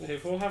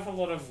People have a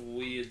lot of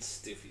weird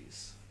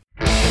stiffies.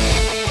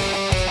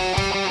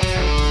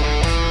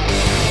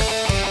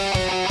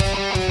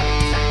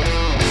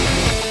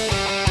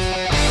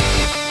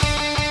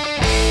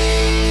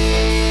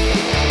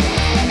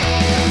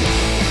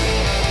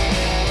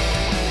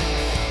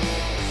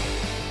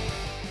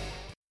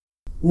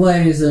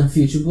 Ladies and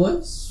future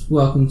boys,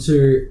 welcome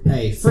to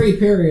a free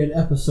period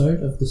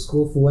episode of the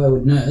School for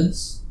Wayward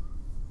Nerds.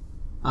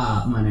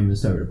 My name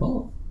is Toby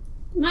Apollo.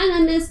 My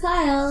name is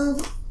Kyle.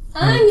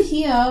 I'm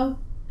here.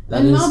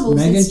 That and is Marbles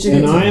Megan is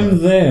Chicken. And I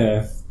am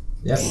there.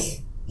 Yep.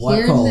 White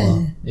Here and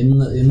collar in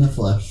the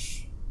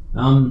flesh.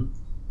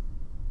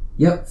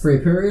 Yep. Free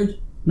period.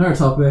 No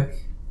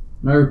topic.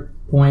 No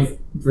point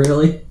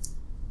really.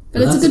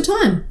 But it's a good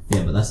time.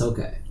 Yeah, but that's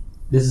okay.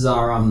 This is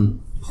our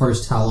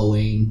post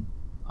Halloween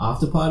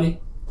after party,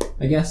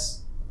 I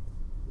guess.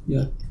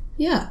 Yeah.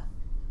 Yeah.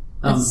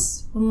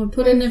 That's when we're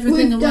putting We've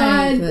everything away.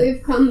 died, but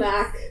we've come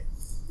back.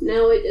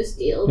 Now we just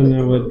deal And with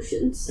now the we're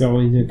oceans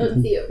Going of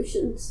again. the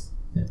oceans.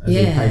 As we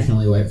Yeah.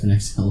 patiently wait for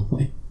next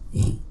Halloween.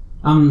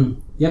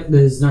 Yep,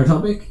 there's no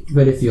topic,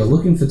 but if you're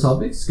looking for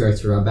topics, go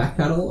through our back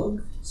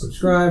catalogue,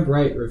 subscribe,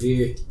 rate,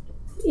 review,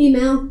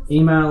 Email.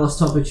 email us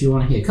topics you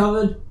want to hear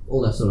covered,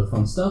 all that sort of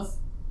fun stuff.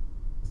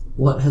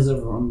 What has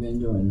everyone been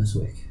doing this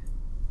week?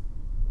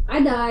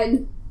 I died.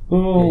 Yeah,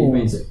 Oh, you've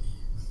been sick.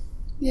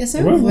 yeah, so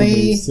I've have been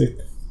we. sick.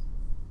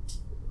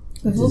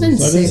 We've all been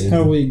That is sick.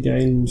 how we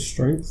gain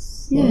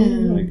strength.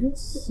 Yeah. I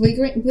guess.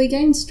 We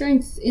gain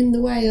strength in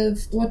the way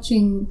of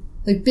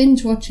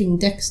binge watching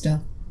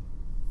Dexter.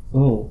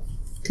 Oh,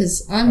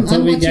 Because I I'm thought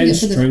we watching gain it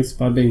for the. strength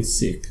by being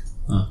sick.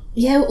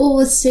 Yeah, we're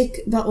all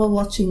sick, but we're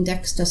watching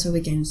Dexter, so we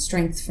gain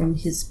strength from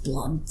his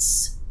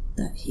bloods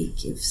that he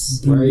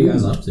gives. Where are you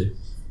guys up to?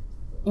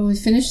 Well, we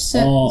finished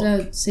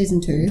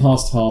season 2.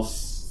 Past half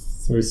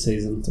through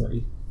season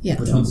 3. Yeah.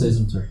 Which one's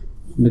season 3?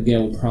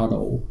 Miguel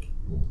Prado.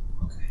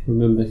 Okay.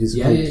 Remember his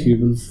Yeah, cool yeah.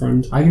 Cuban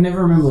friend? I can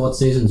never remember what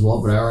season's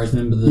what, but I always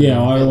remember the...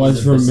 Yeah, I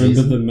always the remember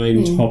season. the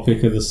main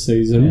topic of the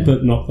season, Yeah.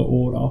 but not the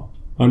order.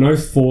 I know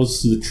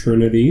 4's the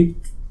Trinity,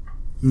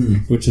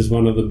 which is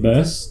one of the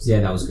best. Yeah,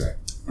 that was great.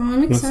 Oh, I'm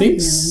And I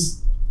excited. think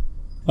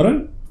now. I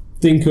don't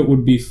think it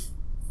would be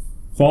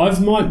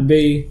 5 might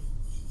be.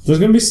 There's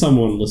going to be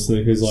someone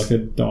listening who's like a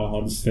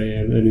diehard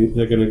fan, and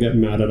they're going to get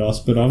mad at us.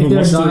 But I If haven't you're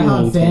a watched it in a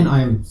long diehard fan, time.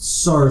 I am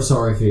so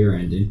sorry for your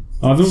ending.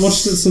 I haven't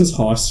watched it since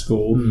high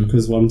school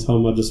because one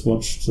time I just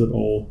watched it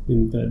all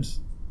in bed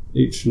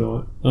each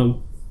night. But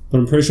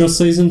I'm pretty sure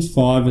season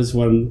 5 is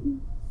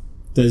when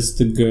there's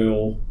the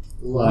girl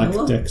like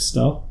Lila?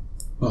 Dexter.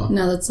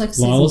 No, that's like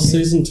Lila's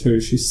season 2. season 2,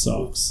 she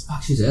sucks.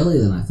 Fuck, she's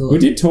earlier than I thought. We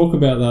did talk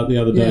about that the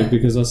other day Yeah.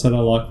 because I said I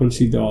like when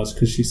she dies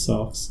because she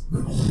sucks.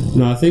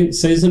 No, I think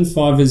season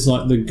 5 is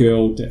like the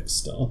girl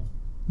Dexter.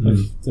 Like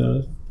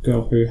the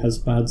girl who has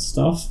bad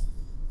stuff.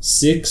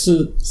 6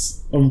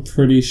 is, I'm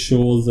pretty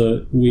sure,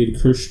 the weird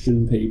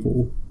Christian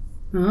people.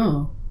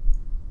 Oh.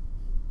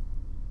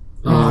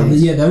 Oh,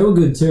 yeah, they were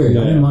good too.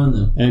 Yeah. I didn't mind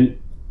them. And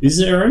is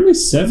there only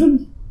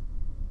 7?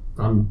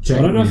 I'm I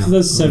checking don't know if now.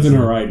 there's I'm 7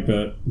 sure. or 8,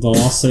 but the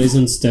last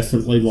season's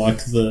definitely like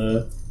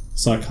the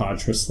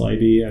psychiatrist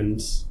lady and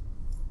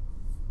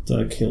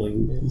the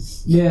killing man.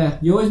 Yeah,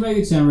 you always make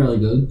it sound really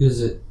good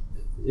because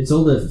it's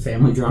all the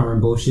family drama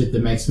and bullshit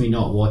that makes me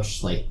not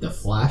watch like The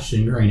Flash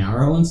and Green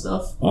Arrow and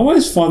stuff. I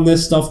always find their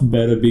stuff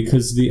better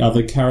because the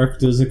other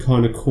characters are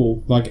kind of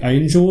cool. Like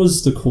Angel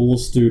is the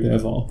coolest dude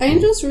ever.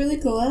 Angel's really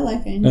cool. I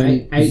like Angel.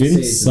 And Eight Vince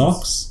seasons.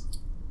 sucks.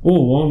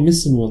 Oh, well, I'm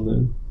missing one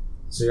then.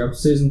 So you're up to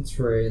season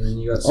 3, and then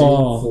you got season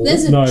 4.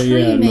 There's a No,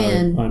 tree yeah, no,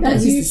 man. I know.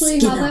 That's He's the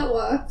usually how skinner. that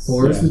works.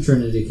 4 is Yeah. the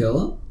Trinity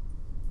Killer.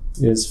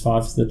 There's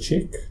 5 the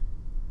chick.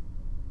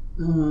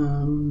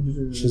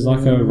 She's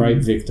like Mm. a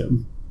rape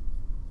victim.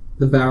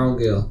 The Barrel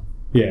Girl.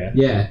 Yeah.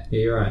 Yeah,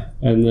 you're right.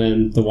 And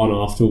then the one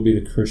after will be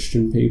the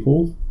Christian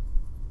people.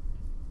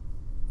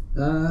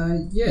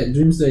 Yeah,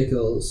 Doomsday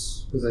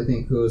Kills, because I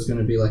think it was going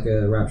to be like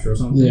a rapture or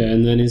something. Yeah,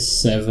 and then is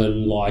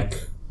 7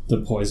 like the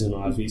Poison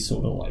Ivy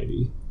sort of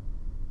lady.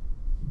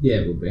 Yeah,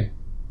 it would be.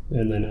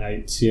 And then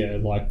 8, yeah,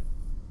 like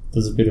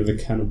there's a bit of a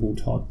cannibal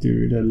type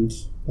dude, and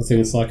I think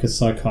it's like a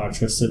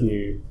psychiatrist that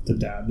knew the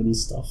dad and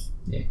stuff.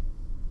 Yeah.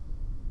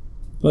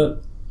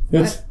 But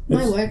it's,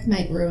 My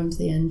workmate ruined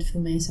the end for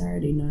me, so I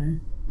already know.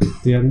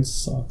 the end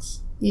sucks.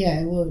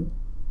 Yeah, it would.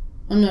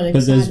 I'm not excited.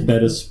 Because there's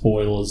better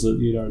spoilers that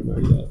you don't know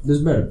yet.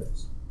 There's better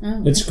bits.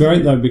 Oh, It's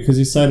great though because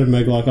you say to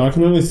Meg like I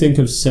can only think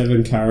of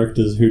 7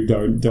 characters who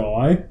don't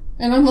die,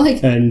 and I'm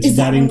like, and is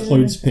that that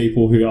includes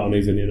people who aren't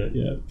even in it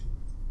yet.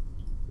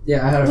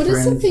 Yeah, I had a What is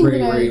friend something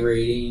that I-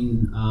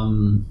 rereading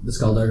the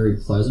Skullduggery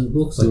Pleasant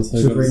books. Like, Also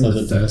she was got reading the the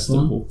first Dexter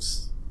one,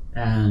 books.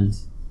 and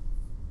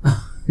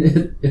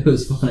it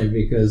was funny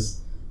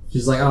because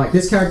she's like, I like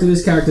this character,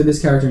 this character, this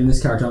character, and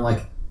this character. I'm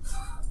like,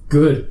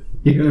 good,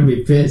 you're gonna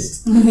be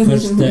pissed. But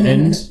the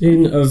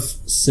ending of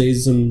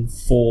season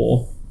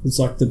 4 was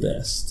like the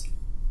best.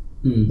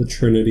 The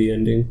Trinity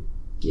ending.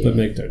 Yeah. But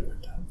Meg don't know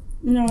that.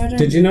 no, I don't.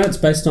 Did you know it's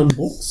based on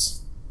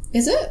books?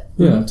 Is it?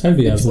 Yeah,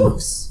 Toby has them.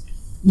 Books.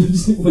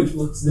 Which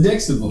books? The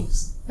Dexter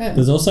books.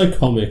 There's also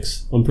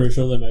comics. I'm pretty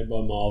sure they're made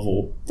by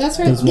Marvel. That's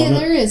right. There's Yeah, one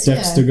there that is.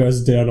 Dexter Yeah.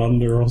 goes down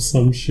under or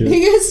some shit.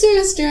 He goes to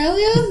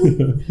Australia.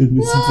 In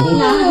this Whoa. book.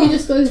 Nah, he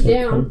just goes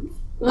down.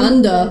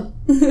 Under.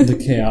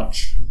 The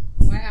couch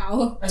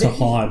Wow. I to think,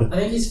 hide. I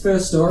think his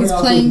first story He's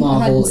arc playing with hide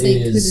Marvel and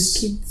seek with his is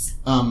kids.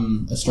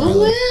 Australia. Oh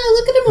wow!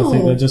 Look at I them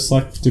think they're all. just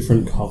like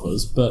different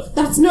covers, but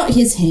That's not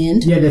his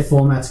hand. Yeah, their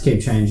formats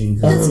keep changing.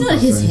 That's not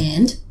his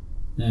hand.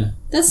 Yeah.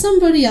 That's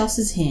somebody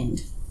else's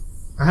hand.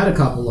 I had a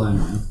couple lying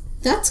around.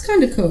 That's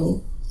kind of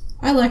cool.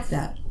 I like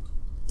that.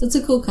 That's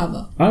a cool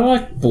cover. I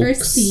like Very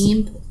books.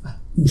 simple.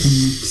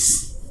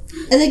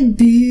 I like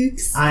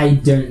books. I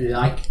don't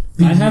like.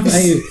 I have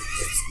a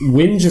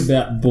whinge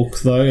about book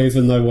though,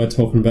 even though we're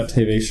talking about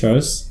TV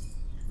shows.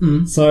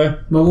 So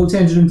Well, we'll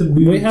tangent into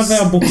books. we have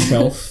our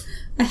bookshelf,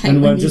 I hate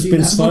and when we've you just do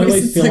been that slowly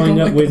voice. It's like,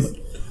 filling oh it my with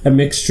God. a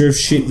mixture of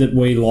shit that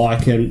we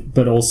like, and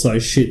but also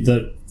shit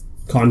that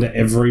kind of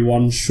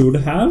everyone should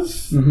have,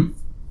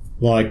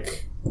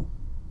 like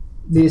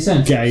the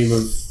essentials. Game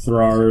of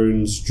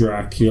Thrones,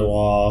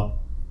 Dracula,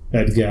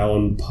 Edgar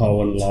Allan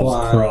Poe, and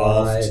Lovecraft.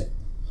 Twilight,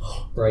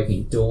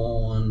 Breaking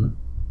Dawn,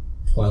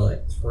 Twilight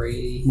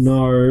 3,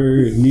 No,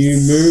 New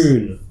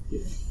Moon,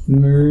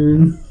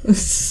 Moon.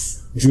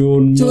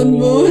 June John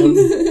Moon,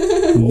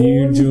 Moon.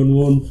 New June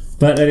Moon.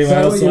 But anyway,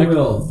 I Say was what like, you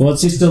will. well,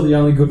 it's She's still the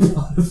only good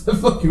part of the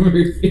fucking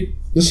movie.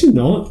 is she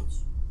not?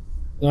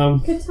 But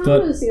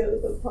Katana's the only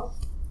good part.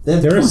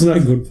 there is no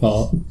good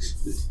part.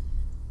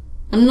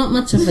 I'm not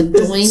much of a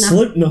doiner.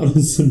 Slipknot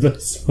is the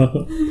best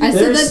part. I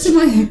said that to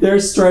my.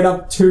 There's straight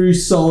up 2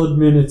 solid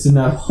minutes in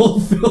that whole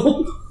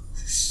film.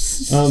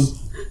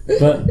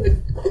 But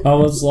I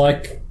was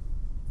like,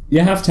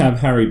 you have to have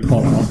Harry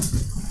Potter.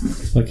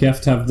 Like, you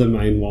have to have the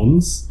main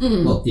ones.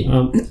 Well,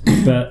 yeah.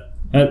 But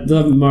at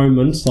the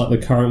moment, like the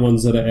current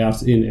ones that are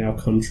out in our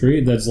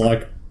country, there's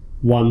like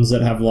ones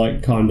that have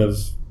like kind of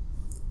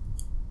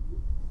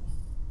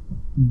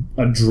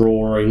a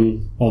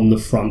drawing on the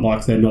front,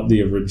 like they're not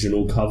the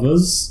original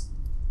covers.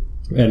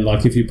 And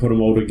like if you put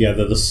them all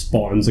together, the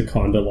spines are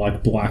kind of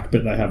like black,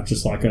 but they have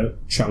just like a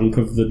chunk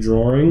of the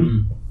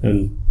drawing,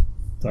 and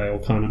they all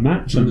kind of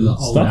match. Remember and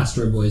the old stuff.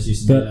 Astro Boys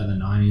used to do But- that in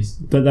the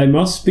 90s. But they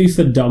must be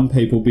for dumb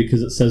people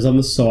because it says on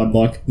the side,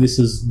 like, this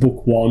is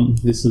book 1,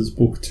 this is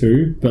book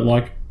 2. But,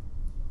 like,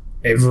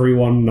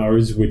 everyone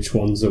knows which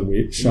ones are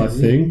which, I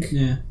think.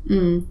 Yeah.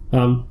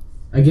 Um,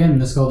 Again,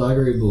 the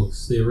Skullduggery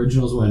books, the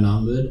originals were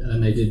numbered, and then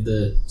they did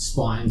the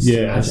spines. to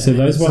yeah, match it, so and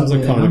then those ones are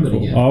suddenly they're kind of numbered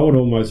cool. again. I would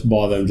almost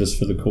buy them just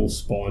for the cool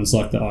spines,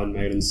 like the Iron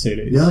Maiden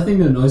CDs. The other thing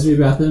that annoys me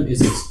about them is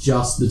it's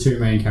just the 2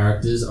 main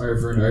characters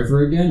over and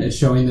over again. It's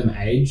showing them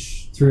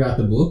age throughout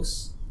the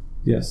books,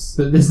 Yes.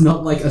 but there's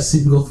not like a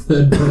single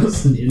third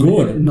person in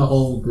Good. there in the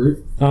whole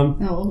group.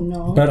 Oh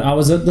no. But I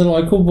was at the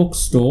local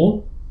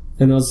bookstore,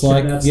 and I was Shout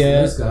like, outs to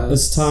yeah, those guys.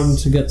 it's time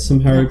to get some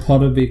Harry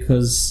Potter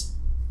because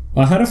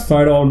I had a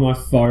photo on my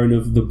phone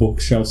of the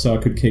bookshelf so I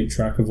could keep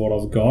track of what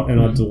I've got, and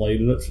I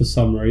deleted it for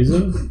some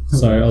reason.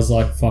 So I was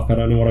like, fuck, I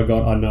don't know what I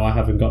got. I know I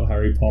haven't got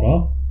Harry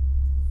Potter.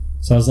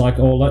 So I was like,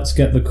 oh, let's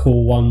get the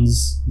cool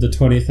ones, the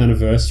 20th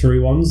anniversary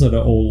ones that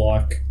are all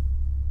like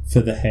for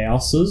the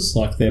houses.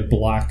 Like they're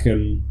black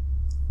and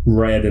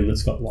red, and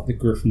it's got like the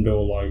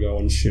Gryffindor logo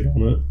and shit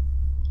on it.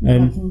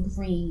 And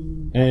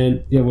Green.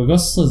 and yeah, we got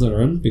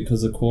Slytherin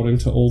because according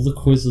to all the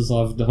quizzes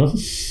I've done,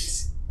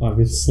 I'm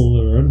in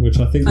Slytherin, which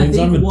I think means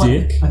I'm a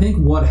dick. I think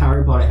what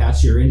Harry Potter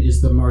house you're in is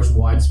the most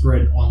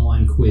widespread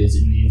online quiz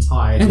in the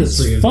entire And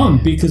history it's of fun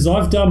man. because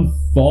I've done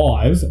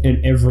 5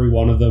 and every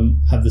one of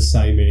them had the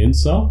same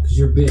answer. Because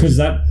you're a bitch. Because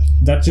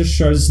that just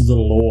shows the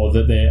lore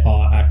that there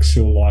are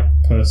actual like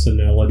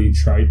personality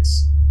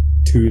traits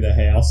to the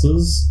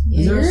houses.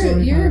 Is there a Yeah,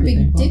 sorting you're hat a at the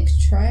theme big park? dick,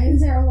 Trey.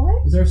 Is there a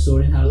light? Is there a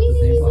sorting hat at the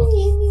theme park?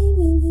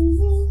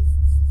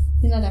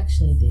 You're not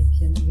actually a dick.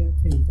 You're a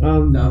pretty dick.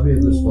 That would be a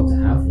good spot to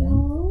have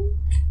one.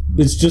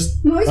 It's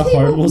just Most a people-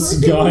 homeless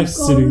most people guy go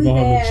sitting behind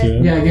there. a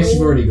chair. Yeah, I guess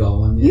you've already got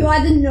one. You Yeah.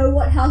 either know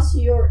what house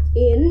you're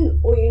in,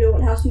 or you know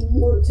what house you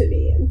want to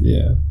be in.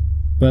 Yeah.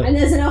 But And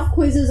there's enough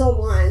quizzes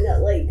online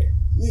that, like,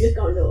 you just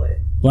go and do it.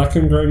 black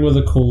and green were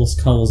the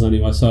coolest colours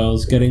anyway, so I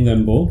was getting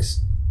them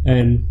books,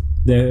 and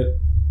they're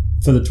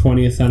for the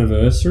 20th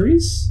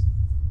anniversaries,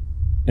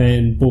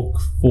 and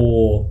book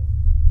 4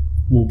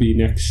 will be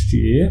next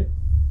year,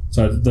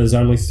 so there's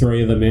only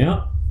 3 of them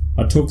out.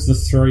 I took the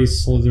 3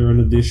 Slytherin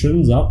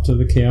editions up to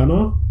the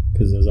counter,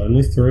 because there's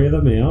only 3 of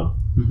them out,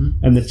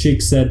 and the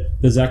chick said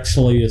there's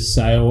actually a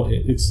sale,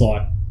 it's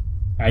like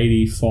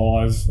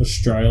 85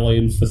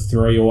 Australian for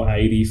 3 or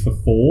 80 for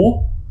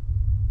 4,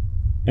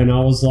 and I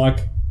was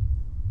like,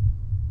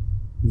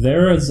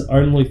 there is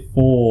only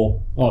 4.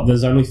 Oh,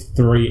 there's only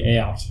 3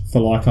 out for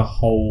like a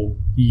whole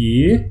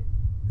year.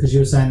 Because you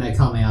were saying they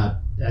come out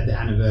at the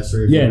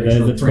anniversary of Yeah, the they're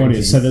original the 20th.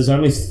 printings. So there's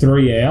only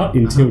 3 out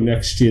until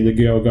next year. And the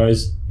girl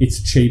goes,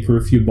 "It's cheaper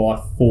if you buy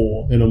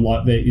 4." And I'm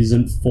like, there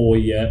isn't 4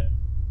 yet.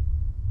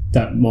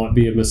 That might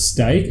be a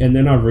mistake. And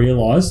then I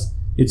realised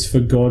it's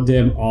for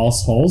goddamn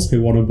assholes who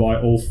want to buy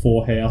all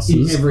 4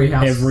 houses. In every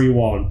house.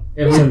 Everyone.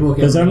 Every So book,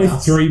 there's every only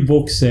house. 3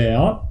 books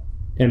out.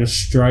 An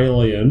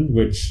Australian,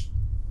 which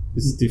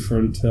is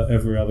different to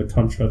every other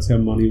country. That's how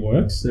money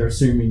works. They're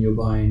assuming you're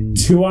buying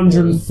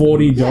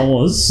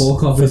 $240 4 for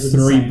copies of the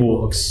 3 same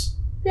books.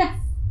 Yeah.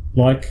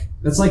 Like,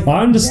 That's like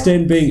I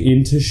understand being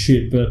into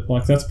shit, but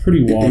like that's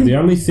pretty wild. The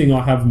only thing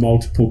I have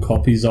multiple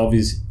copies of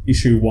is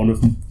issue 1 of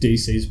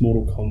DC's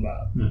Mortal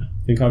Kombat. Yeah.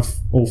 I think I've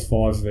all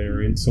 5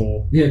 variants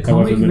or comic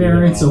however many there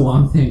variants are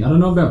one thing. I don't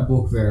know about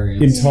book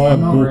variants. entire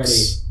I'm not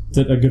books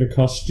that are going to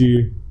cost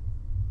you.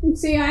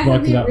 See, I Like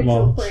have the that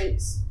original much.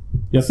 prints.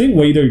 Yeah, I think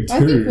we do too. I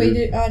think we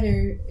do. I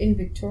do in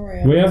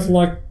Victoria. We have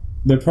like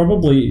they're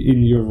probably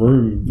in your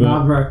room, but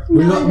Nah, bro.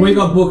 We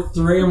got book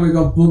 3 and we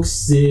got book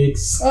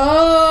 6.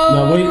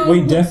 Oh no,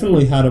 we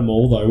definitely had them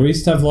all though. We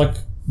used to have like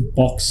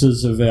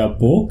boxes of our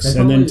books, They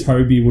and then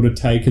probably- Toby would have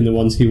taken the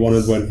ones he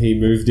wanted when he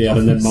moved out,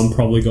 and then Mum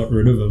probably got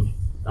rid of them.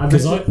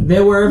 Because I-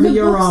 they're wherever The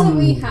your books that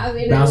we have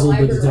in our Basil the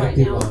library right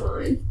Detective now are. are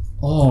mine.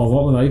 Oh,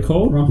 what were they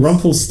called?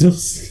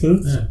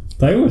 Rumpelstiltskin. Yeah.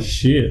 They were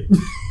shit.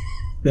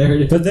 There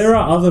it is. But there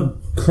are other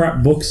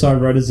crap books I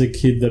read as a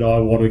kid that I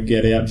want to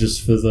get out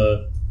just for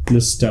the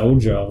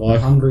nostalgia,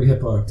 like Hungry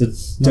Hippo. the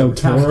No, Del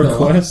Toro Caterpillar.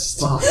 Quest.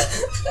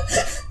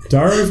 Fuck.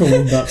 Don't even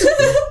want that.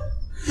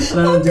 I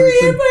don't Hungry know,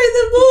 Hippo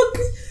the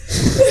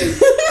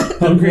book.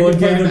 Hungry board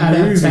Hippo game the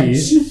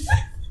adaptation. movie.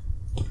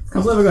 I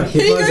can't believe I got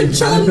Here you hippos go, and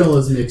Chum.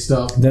 caterpillars mixed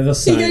up. They're the You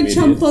same. go idiot.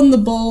 jump on the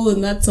ball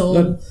and that's all.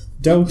 That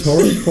Del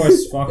Toro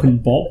Quest fucking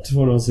bopped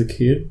when I was a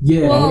kid.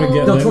 Yeah. I want to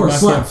get Del them Toro back out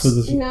slaps. for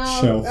the No,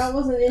 shelf. I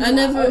wasn't in I that.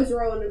 never- I was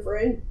Rowan and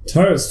Bryn.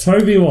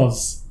 Toby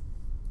was.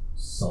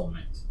 Soulmate.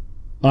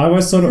 I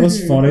always thought it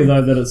was funny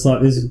though that it's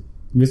like this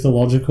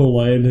mythological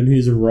land and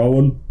he's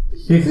Rowan.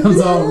 Here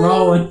comes old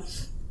Rowan.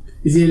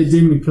 He's here to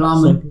do me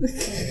plumbing.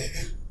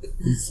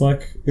 It's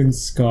like in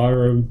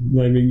Skyrim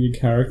naming your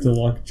character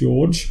like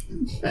George.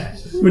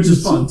 Which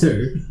is fun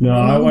too. No,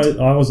 I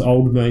was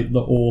old mate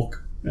the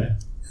orc. Yeah.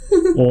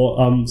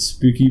 Or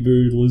Spooky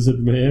Boo Lizard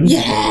Man.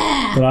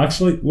 Yeah! But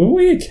actually, were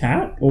we a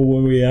cat or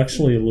were we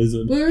actually a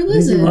lizard? We're a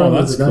lizard. Oh,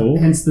 that's cool.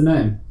 Hence the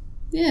name.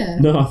 Yeah.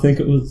 No, I think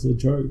it was a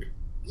joke.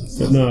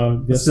 But no,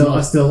 guess I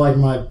not. still like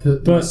my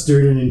But-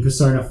 student in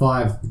Persona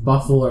 5,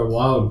 Buffalo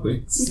Wild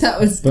Wings. That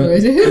was But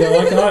good. yeah,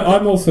 like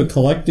I'm all for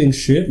collecting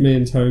shit. Me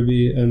and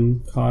Toby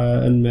and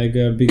Kaya and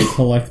Mega are big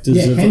collectors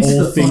Yeah, of hence all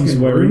the things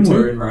fucking we're room into.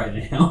 we're in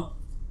right now.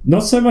 Not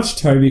so much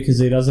Toby because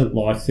he doesn't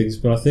like things,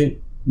 but I think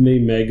me,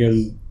 Meg,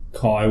 and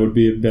Kai would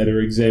be a better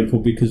example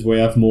because we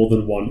have more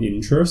than one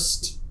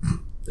interest.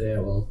 Yeah,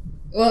 well.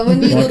 Well,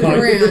 when you Like look I-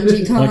 around,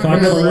 you can't like I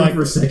Room really. like-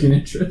 for a second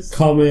interest.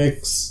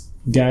 Comics,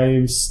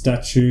 games,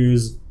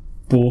 statues,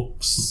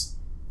 books,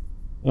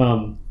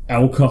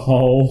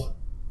 alcohol,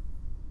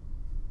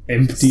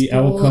 empty Sports.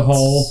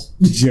 alcohol,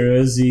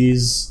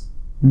 jerseys,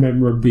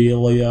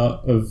 memorabilia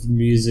of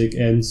music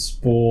and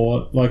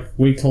sport. Like,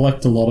 we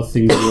collect a lot of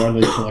things. We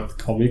only collect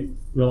comic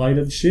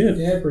related shit.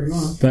 Yeah, pretty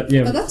much. But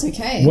yeah, But that's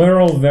okay. we're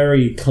all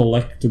very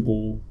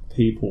collectible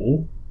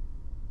people,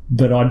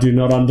 but I do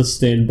not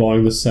understand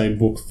buying the same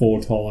book 4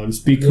 times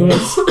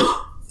because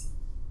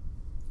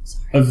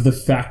of the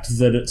fact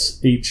that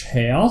it's each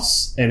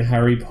house, and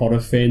Harry Potter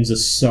fans are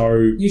so...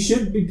 You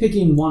should be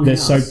picking one They're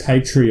house. so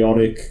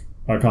patriotic.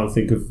 I can't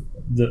think of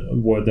the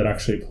word that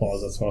actually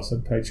applies. That's why I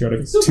said patriotic.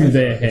 It's still To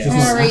their patriotic, it's house.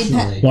 just not Harry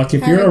nationally. Like,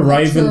 if Harry you're a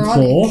Potter-otic.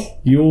 Ravenclaw,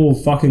 you'll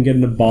fucking get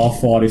in a bar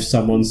fight if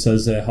someone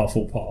says they're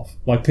Hufflepuff.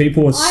 Like,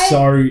 people are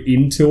so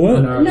into I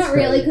it. know, Not it's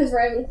really, crazy. because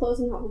Ravenclaws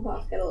and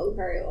Hufflepuff get along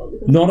very well.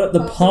 because Not at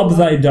the pub,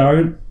 they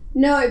don't.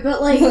 No,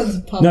 but like...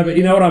 No, but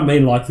you know what I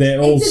mean? Like, they're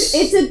all...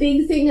 It's a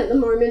big thing at the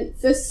moment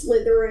for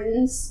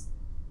Slytherins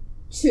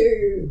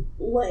to,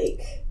 like...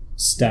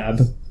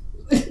 stab.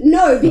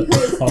 No,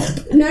 because... Pub.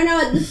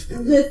 No,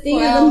 the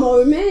thing at the Well-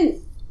 moment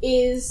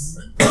is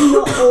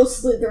not all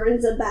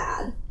Slytherins are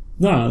bad.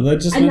 No, they're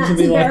just And meant to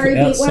that's be a like very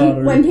big...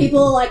 outsider. When people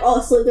are like, oh,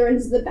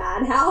 Slytherin's the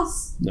bad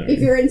house. No. If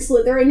you're in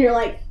Slytherin, you're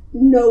like,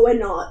 no, we're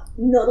not.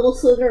 Not all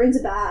Slytherins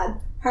are bad.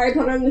 Harry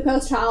Potter and the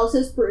Cursed Child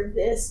has proved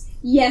this.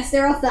 Yes,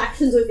 there are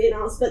factions within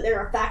us, but there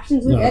are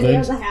factions with No, any they-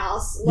 other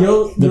house. Like,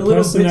 Your The little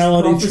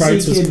personality bitch prophecy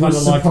traits is kid kinda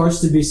was like-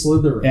 supposed to be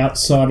Slytherin.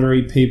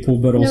 outsidery people,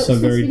 but No, also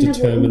it's very supposed to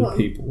be determined Neville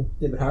people.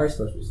 Yeah, but Harry's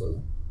supposed to be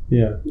Slytherin.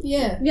 Yeah.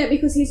 Yeah. Yeah,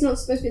 because he's not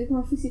supposed to be the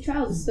prophecy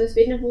child. He's supposed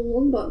to be Neville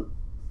Longbottom.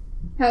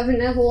 However,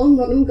 Neville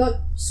Longbottom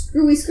got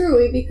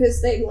screwy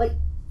because they, like,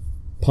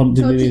 Pumped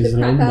him in tortured his the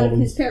crap own out of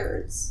bottom. his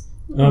parents.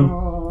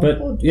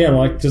 But yeah,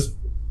 like just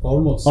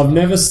Voldemort's I've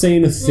never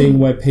seen a thing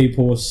where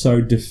people are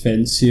so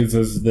defensive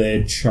of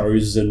their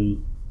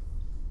chosen,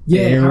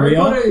 Yeah, Harry area.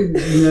 Potter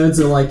nerds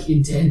are like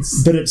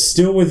intense. but it's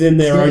still within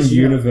their Yeah, own yeah.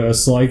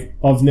 universe. Like,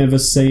 I've never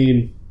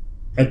seen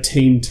a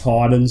Teen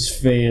Titans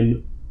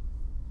fan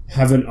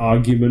have an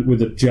argument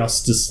with a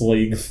Justice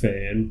League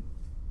fan.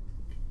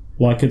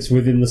 Like, it's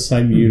within the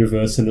same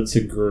universe and it's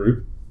a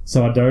group.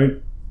 So I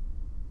don't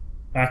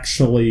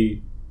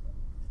actually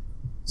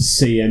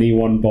see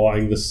anyone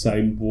buying the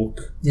same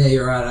book Yeah,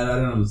 you're right. I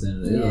don't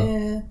understand it either.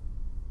 Yeah.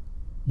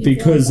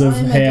 because of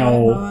I'm a how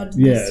diehard,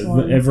 this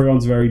one.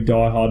 everyone's very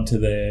diehard to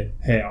their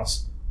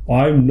house.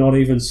 I'm not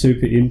even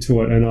super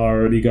into it, and I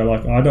already go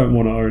like, I don't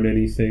want to own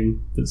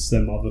anything that's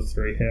them other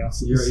three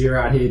houses. You're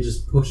out here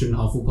just pushing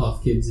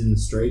Hufflepuff kids in the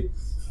street.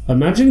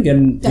 Imagine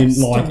getting That's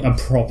in like dumb. a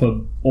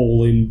proper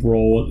all-in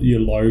brawl at your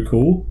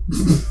local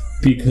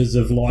because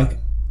of like,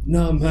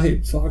 no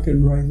mate,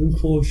 fucking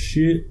Ravenclaw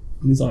shit.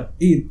 And he's like,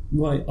 eat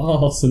my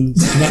ass, and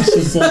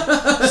smashes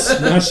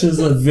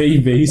a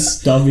VB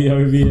stubby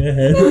over your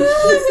head.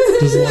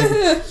 Just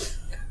like,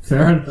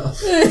 Fair enough.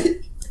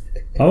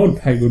 I would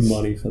pay good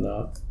money for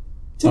that.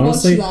 To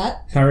Honestly, watch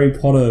that. Harry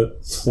Potter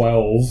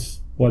 12,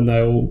 when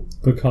they all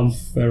become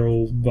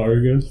feral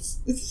bogans.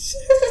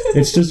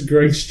 It's just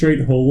Green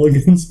Street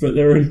hooligans, but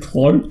they're in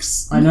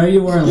cloaks. I know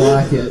you won't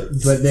like it,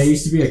 but there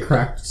used to be a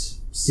Cracked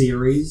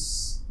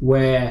series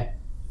where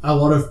a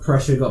lot of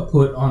pressure got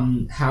put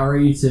on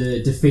Harry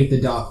to defeat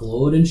the Dark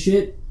Lord and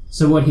shit.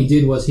 So what he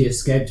did was he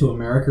escaped to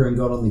America and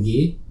got on the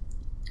gear.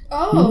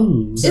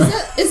 Oh. Is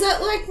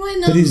that like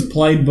when... But he's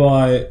played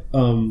by...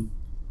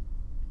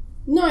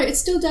 No, it's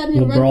still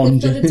Daniel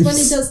LeBron Radcliffe, but it's when he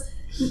James.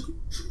 does...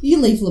 You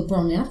leave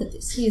LeBron out of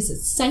this. He is a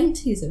saint.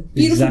 He's a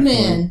beautiful Exactly.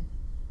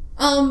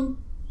 man.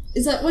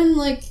 Is that when,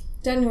 like,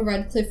 Daniel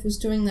Radcliffe was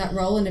doing that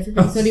role and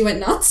everybody thought he went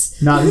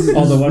nuts? No, this is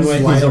Oh, the one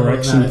where way his older than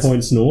erection that.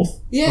 points north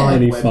Yeah.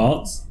 and he Web.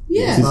 farts.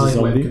 Yeah. Is this a It's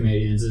web zombie?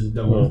 comedians,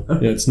 don't Oh,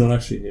 worry. yeah, it's not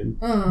actually him.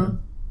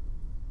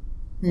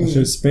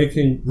 Actually,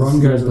 speaking Ron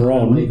of goes and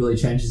LeBron, legally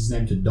changes his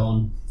name to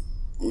Don.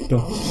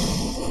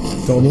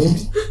 Donald,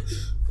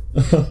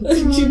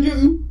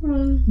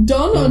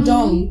 Don or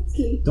Dom?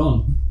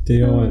 Don.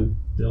 D-O-N.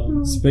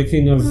 Don.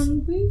 Speaking of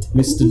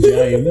Mr.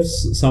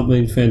 James,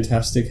 something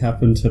fantastic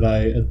happened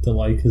today at the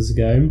Lakers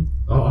game.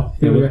 Oh,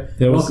 There here we wa- go.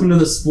 there was- Welcome to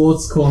the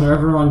sports corner.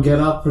 Everyone get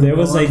up. And There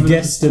was a welcome to the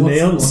guest sports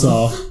announcer,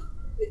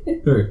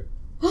 corner.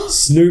 Who?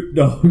 Snoop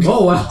Dogg.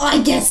 Oh, wow.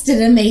 I guessed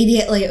it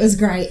immediately. It was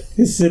great.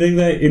 He's sitting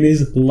there in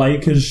his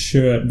Lakers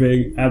shirt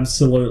being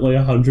absolutely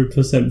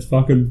 100%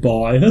 fucking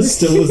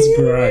biased. It was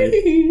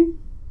great.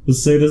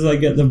 As soon as I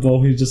get the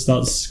ball, he just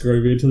starts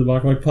screaming into the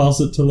mic, like, pass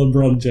it to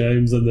LeBron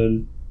James, and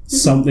then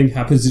something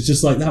happens. It's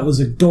just like, that was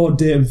a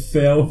goddamn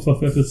foul if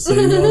I've ever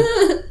seen one.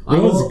 I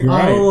It was will, great.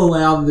 I will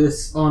allow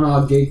this on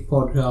our Geek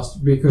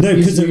podcast because No,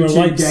 his 'cause it YouTube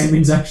relates-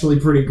 gaming's actually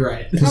pretty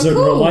great. Because Oh, it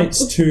cool.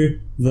 relates to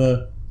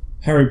the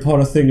Harry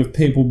Potter thing of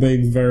people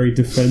being very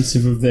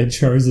defensive of their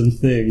chosen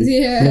thing.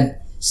 Yeah.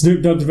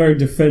 Snoop Dogg's very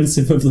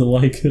defensive of the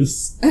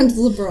Lakers. And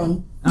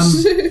LeBron.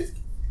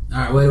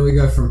 Alright, where do we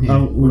go from here? We're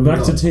What do we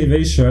back to got?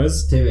 TV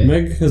shows. TV.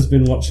 Meg has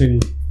been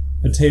watching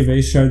a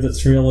TV show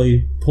that's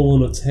really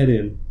pulling its head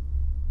in.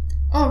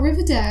 Oh,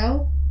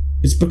 Riverdale.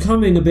 It's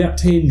becoming about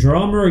teen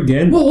drama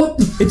again. Whoa, what?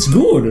 It's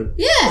good.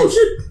 Yeah. Oh,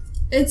 shit.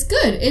 It's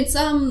good. It's,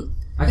 I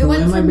It can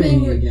went learn my from being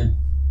being- again.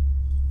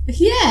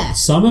 yeah.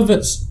 Some of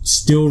it's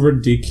still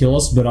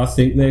ridiculous, but I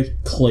think they're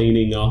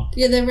cleaning up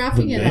Yeah, they're the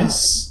wrapping it up.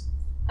 mess.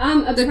 The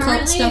cult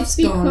Apparently stuff's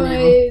it's gone now.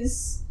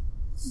 because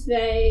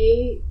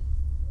they,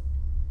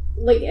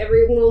 like,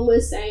 everyone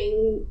was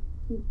saying,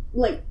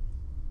 like,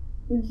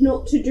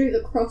 not to do the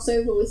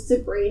crossover with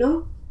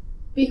Sabrina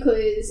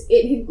because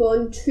it had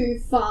gone too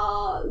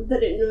far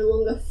that it no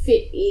longer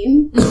fit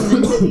in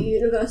and so the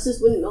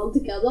universes wouldn't meld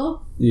together.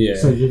 Yeah.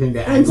 So do you think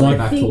they're And so angling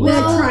I back think towards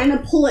they're that? trying to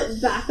pull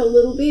it back a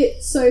little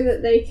bit so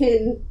that they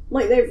can,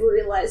 like, they've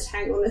realised,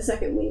 hang on a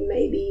second, we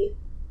maybe,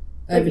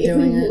 like, if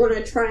Overdoing we it. want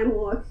to try and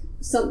work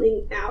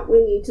something out,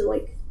 we need to,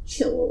 like,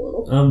 chill a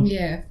little.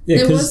 Yeah. Yeah,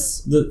 There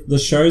because the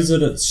show's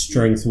at its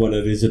strength when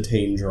it is a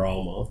teen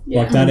drama.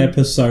 Yeah. Like that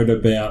episode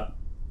about...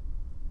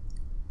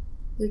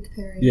 Luke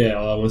Perry. Yeah,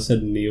 I almost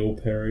said Neil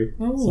Perry.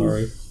 Oh.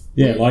 Sorry.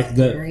 Yeah, Luke like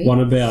the Perry.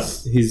 one about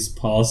his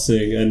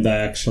passing and they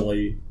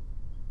actually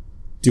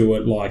do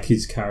it like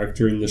his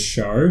character in the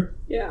show.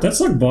 Yeah. That's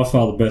like by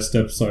far the best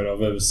episode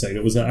I've ever seen.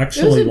 It was It was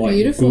actually a like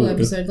beautiful good.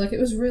 episode. Like, it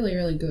was really,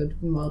 really good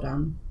and well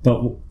done.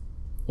 But...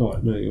 Oh,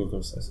 wait, no, you were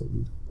going to say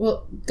something.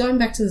 Well, going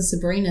back to the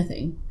Sabrina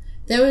thing,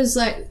 there was,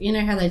 like, you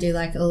know how they do,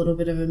 like, a little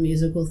bit of a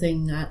musical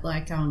thing at,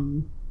 like,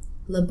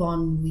 Le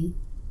Bon Nuit?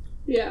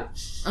 Yeah.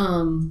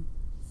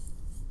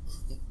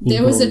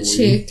 There was a Bon Nuit.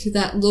 chick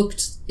that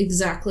looked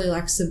exactly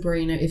like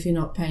Sabrina if you're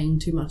not paying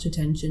too much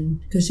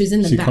attention, because she's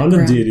in the She kind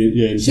background. of did it,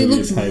 yeah. She until you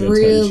looked paid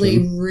really,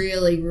 attention.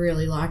 really,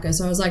 really like her.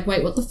 So I was like,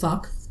 wait, what the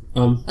fuck?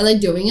 Are they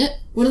doing it?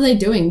 What are they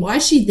doing? Why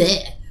is she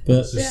there? But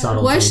It's just Yeah.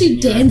 subtle Why is she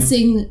teasing, you reckon?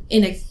 dancing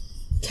in a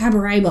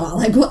cabaret bar?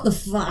 Like, what the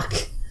fuck?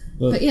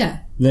 But yeah.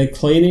 they're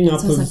cleaning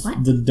up So I was of like,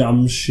 what? the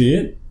dumb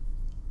shit.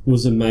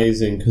 Was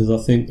amazing because I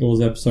think it was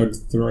episode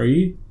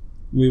 3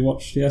 we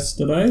watched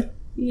yesterday,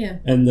 Yeah.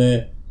 and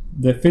they're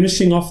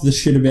finishing off the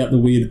shit about the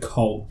weird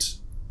cult,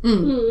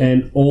 Mm.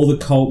 and all the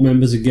cult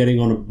members are getting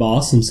on a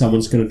bus, and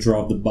someone's going to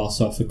drive the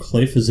bus off a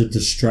cliff as a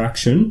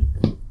distraction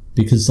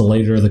because the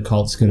leader of the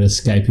cult's going to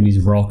escape in his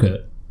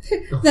rocket.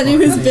 That he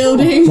was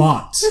building.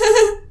 But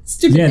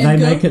Stupid yeah, they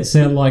Edgar. make it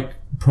sound like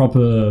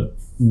proper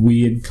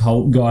weird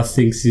cult guy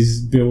thinks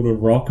he's built a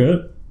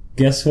rocket.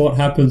 Guess what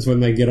happens when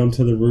they get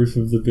onto the roof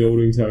of the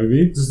building,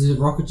 Toby? Does the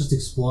rocket just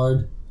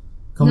explode?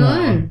 Come No.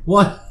 on.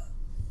 What?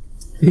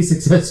 He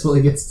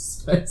successfully gets to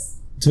space.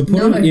 To put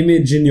No. an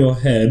image in your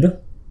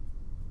head,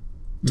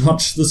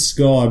 Touch the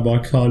Sky by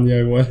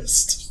Kanye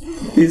West.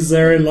 He's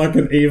there in like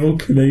an Evil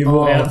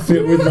Knievel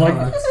outfit with like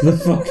the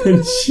fucking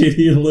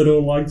shitty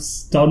little like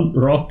stunt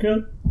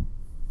rocket.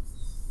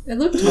 It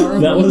looked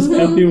horrible. That was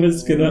how he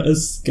was gonna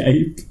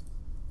escape.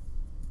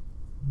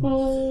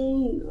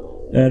 Oh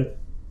no. And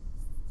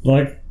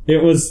like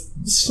it was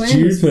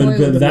Plan was stupid, but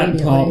spoiled that part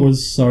immediately.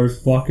 was so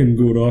fucking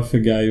good I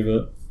forgave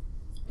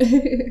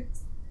it.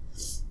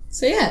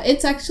 So yeah,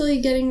 it's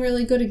actually getting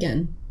really good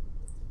again.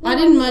 I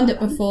didn't mind it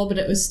before, but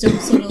it was still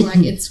sort of like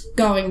it's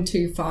going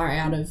too far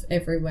out of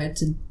everywhere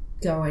to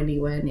go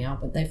anywhere now,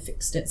 but they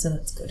fixed it, so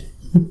that's good.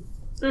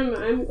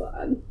 I'm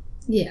glad.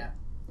 Yeah.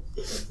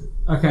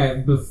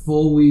 Okay,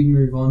 before we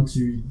move on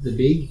to the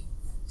big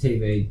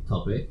TV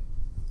topic,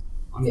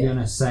 I'm going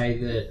to say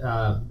that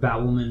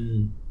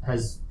Batwoman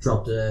has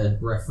dropped a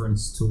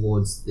reference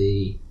towards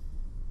the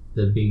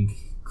big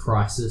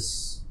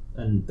crisis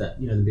and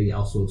that, you know, the big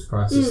Elseworlds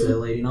crisis they're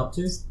leading up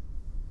to.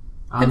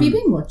 Have you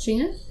been watching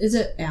it? Is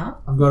it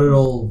out? I've got it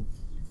all.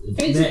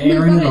 They're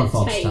airing it on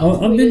Foxtel.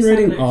 I've been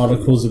reading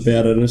articles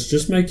about it and it's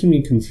just making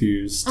me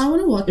confused. I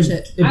want to watch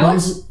it.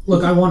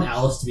 Look, I want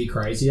Alice to be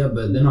crazier,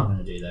 but they're not going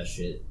to do that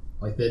shit.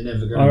 Like, they're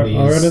never going to be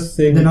I read a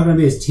thing. They're not going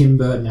to be as Tim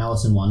Burton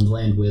Alice in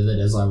Wonderland with it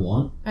as I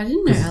want. I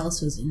didn't know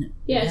Alice was in it.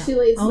 Yeah, she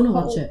leads I want to the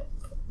watch whole- it.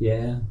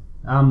 Yeah.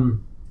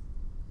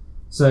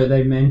 So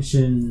they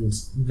mentioned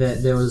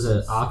that there was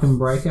an Arkham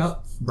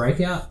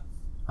breakout.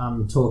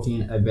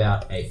 Talking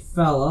about a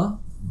fella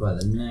by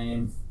the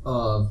name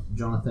of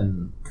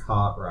Jonathan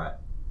Cartwright,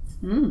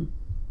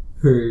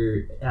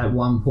 who at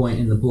one point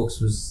in the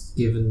books was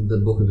given the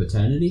Book of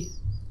Eternity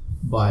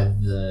by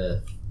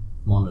the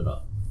Monitor.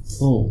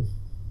 Oh.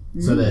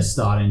 So they're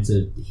starting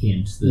to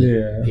hint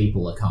that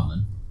people are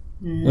coming.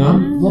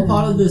 What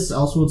part of this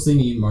Elseworlds thing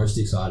are you most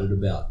excited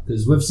about?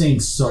 Because we've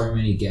seen so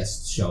many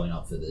guests showing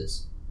up for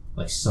this.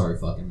 Like, so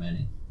fucking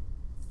many.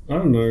 I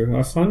don't know.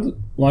 I find it,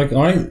 like,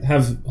 I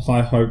have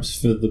high hopes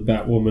for the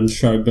Batwoman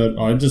show, but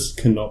I just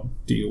cannot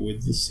deal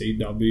with the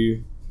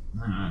CW.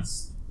 I know,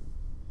 it's...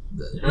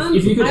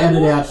 If you could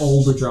edit out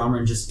all the drama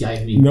and just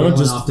gave me villain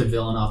after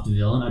villain after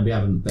villain, I'd be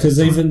having the best Because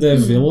time. even their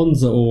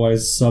villains are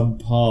always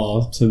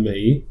subpar to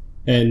me,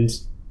 and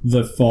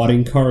the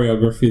fighting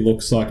choreography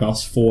looks like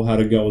Us Four had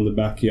to go in the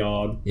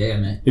backyard. Yeah,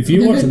 man. If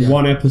you watch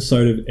one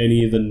episode of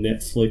any of the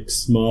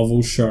Netflix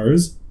Marvel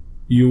shows,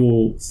 you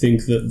will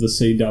think that the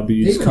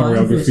CW's Even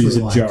choreography is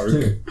a Netflix joke.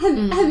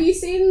 too. Have you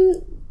seen?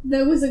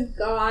 There was a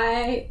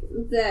guy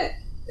that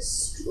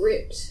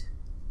stripped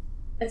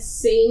a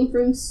scene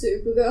from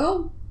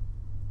Supergirl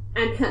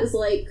and has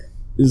like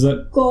Is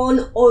that...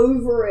 gone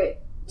over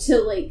it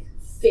to like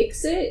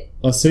fix it.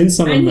 I've seen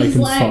someone And he's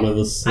making like, fun of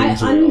the I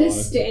CGI.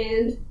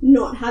 understand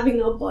not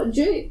having a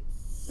budget,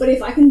 but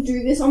if I can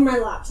do this on my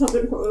laptop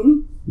at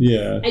home,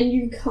 Yeah. and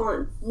you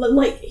can't,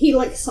 like, he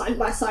like side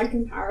by side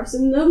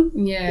comparison them.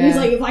 Yeah. And he's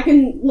like, if I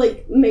can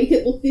like make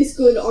it look this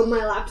good on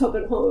my laptop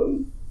at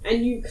home,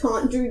 and you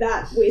can't do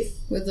that with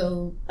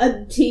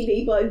a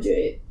TV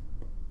budget,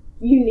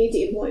 you need to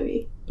employ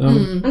me.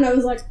 And I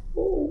was like,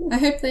 oh. I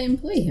hope they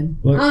employ him.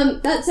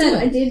 That said,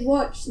 I did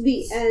watch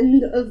the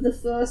end of the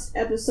first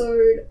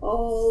episode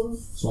of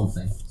Swamp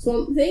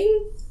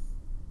Thing.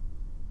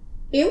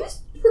 It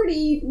was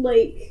pretty,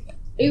 like,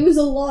 it was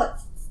a lot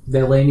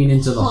They're leaning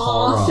into the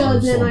horror harsher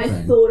of than Swamp I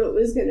Thing. thought it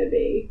was going to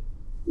be.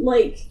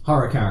 Like,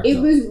 Horror character. it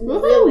was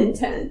real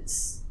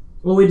intense.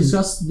 Well, we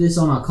discussed this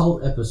on our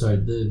cult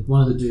episode.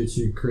 One of the dudes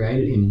who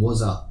created him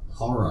was a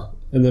horror.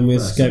 And then we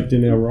person. escaped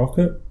in our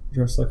rocket,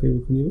 dressed like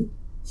Evil Knievel.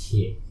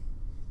 Yeah.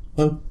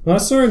 I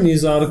saw a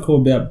news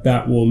article about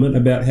Batwoman,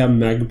 about how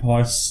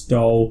Magpie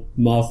stole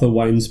Martha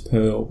Wayne's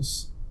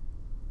pearls.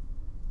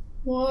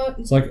 What?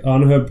 It's like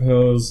on her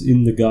pearls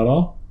in the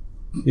gutter,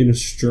 in a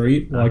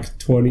street, like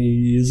 20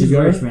 years She's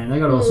ago. rich, man. They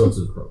got all sorts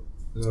of crap.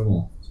 They got them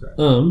all. It's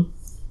great.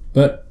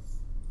 But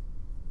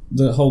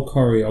the whole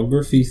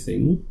choreography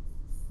thing,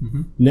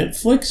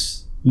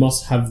 Netflix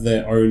must have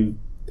their own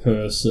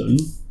person,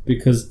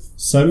 because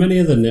so many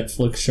of the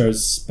Netflix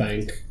shows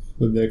spank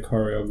with their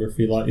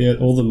choreography, like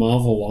all the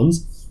Marvel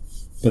ones.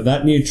 But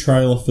that new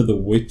trailer for The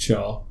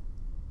Witcher,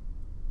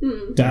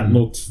 that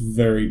looked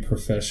very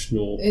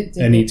professional. It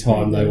did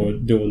Anytime look they pretty were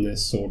doing their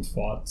sword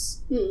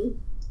fights,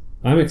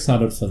 I'm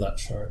excited for that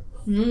show.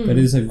 It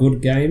is a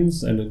good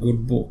games and a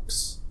good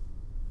books,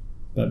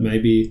 but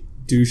maybe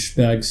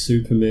douchebag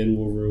Superman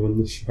will ruin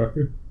the show.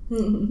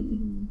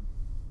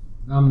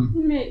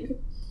 Maybe.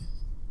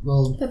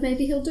 Well, But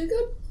maybe he'll do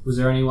good. was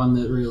there anyone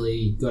that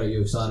really got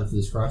you excited for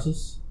this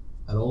crisis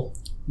at all?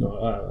 No,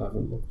 I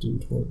haven't looked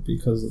into it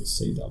because it's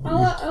CW.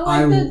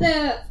 I like that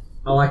they're...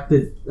 I like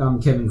that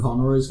Kevin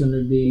Conroy is going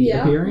to be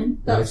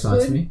appearing. That that's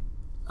excites good. me.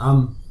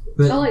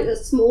 But I like that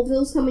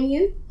Smallville's coming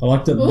in. I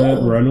like that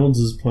Burt Reynolds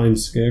is playing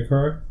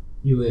Scarecrow.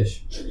 you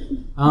wish.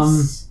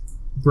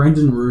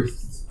 Brendan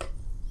Ruth,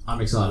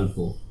 I'm excited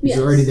for. He's Yes.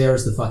 already there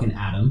as the fucking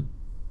Atom.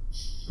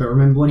 But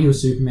remember when he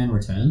was Superman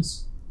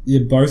Returns?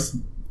 Yeah, both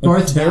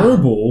Both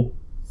terrible.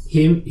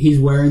 He's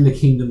wearing the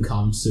Kingdom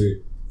Come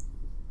suit.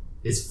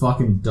 It's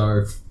fucking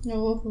dope.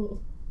 Oh.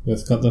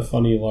 It's got the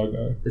funny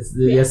logo. It's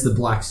the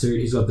black suit.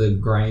 He's got the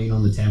grain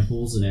on the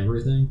temples and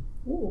everything.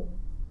 Ooh.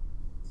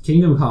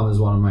 Kingdom Come is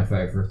one of my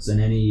favourites, and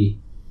any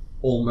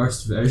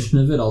almost version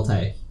of it I'll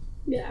take.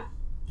 Yeah.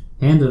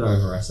 Hand it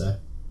over, I say.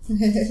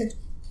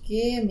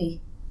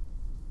 Gimme.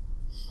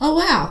 Oh,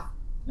 wow.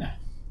 Yeah.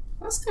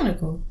 That's kind of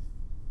cool.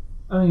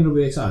 I think it'll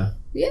be exciting.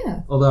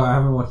 Yeah. Although I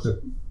haven't watched a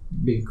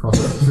big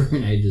crossover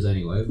in ages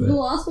anyway. The But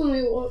last one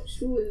we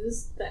watched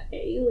was the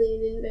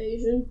alien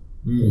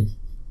invasion,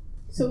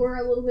 so we're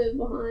a little bit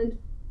behind.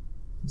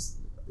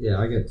 yeah,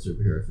 I get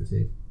superhero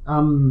fatigue.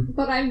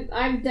 But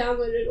I've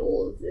downloaded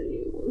all of the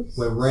new ones.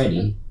 We're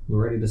ready.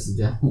 We're ready to sit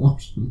down and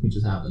watch them. We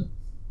just haven't.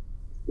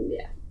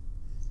 Yeah.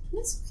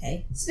 That's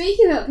okay.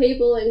 Speaking about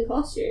people in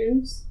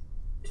costumes,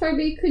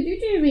 Toby, could you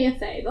do me a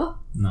favour?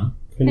 No.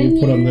 Can Can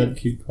you put on you- that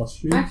cute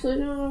costume? Actually,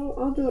 no,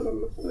 I'll do it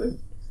on my phone.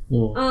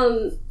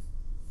 Oh.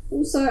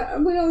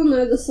 So we all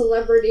know the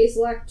celebrities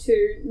like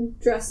to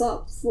dress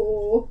up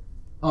for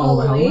Oh,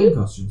 the Halloween? Halloween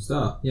costume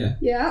stuff. Yeah.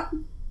 yeah.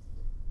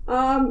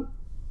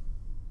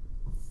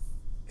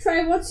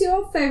 Trey, what's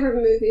your favourite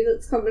movie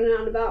that's coming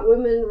out about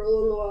women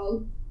ruling the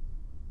world?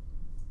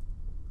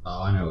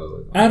 Oh, I know where we're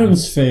going.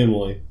 Adam's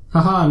Family.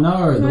 Haha,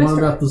 no, the Nice one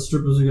try. about the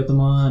strippers who get the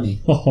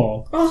money.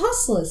 Oh, Oh,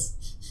 Hustlers.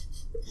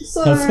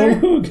 So I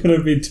thought we were going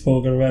to be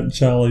talking about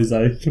Charlie's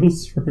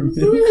Angels for a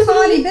minute.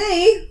 Cardi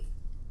B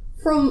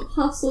from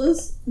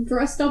Hustlers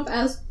dressed up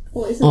as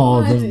Poison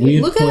Oh, the Ivy.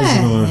 weird Look at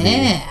Poison her Ivy.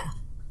 hair.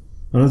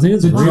 I don't think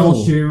it's The Joel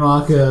real.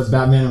 Schumacher,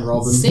 Batman and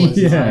Robin. See?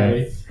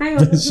 Yeah. Hang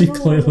on, She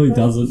clearly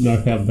doesn't know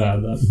how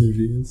bad that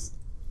movie is.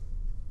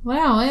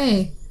 Wow,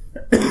 hey.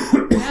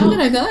 How did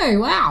I go?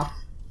 Wow.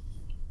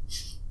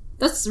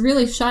 That's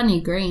really shiny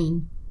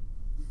green.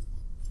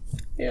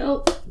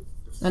 Yep.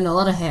 And a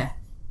lot of hair.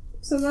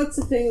 So that's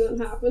the thing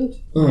that happened.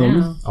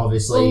 Wow.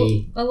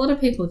 Obviously, Well, a lot of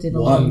people did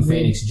a lot Walking of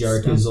Phoenix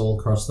weird jokers stuff. all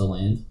across the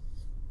land.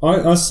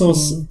 I saw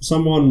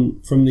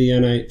someone from the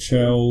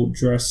NHL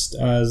dressed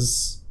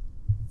as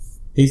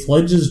Heath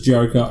Ledger's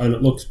Joker, and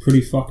it looks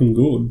pretty fucking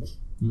good.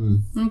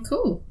 Oh,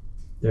 cool.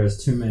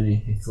 There's too many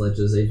Heath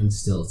Ledgers, even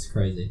still, it's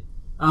crazy.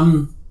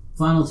 Final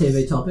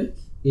TV topic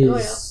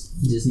is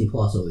Disney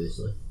Plus,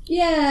 obviously.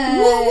 Yay!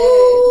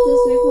 Woohoo!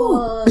 Disney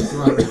Plus.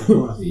 Right around the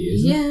corner for you,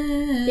 isn't it?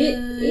 Yeah.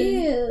 It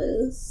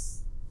is.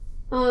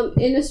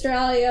 In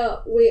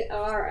Australia, we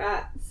are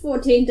at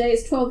 14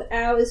 days, 12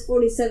 hours,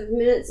 47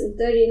 minutes, and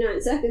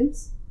 39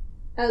 seconds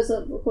as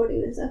of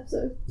recording this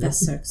episode.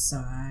 That's so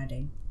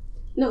exciting.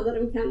 Not that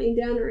I'm counting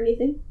down or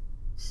anything.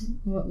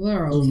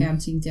 We're all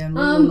counting down.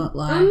 We will not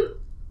lie.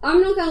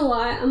 I'm not gonna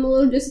lie, I'm a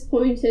little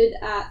disappointed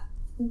at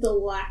the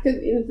lack of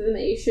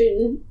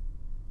information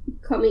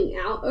coming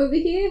out over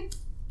here.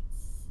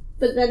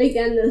 But then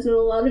again, there's not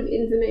a lot of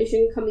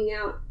information coming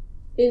out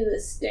in the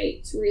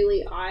States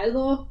really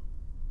either.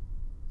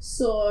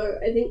 So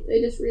I think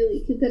they're just really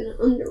keeping it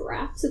under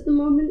wraps at the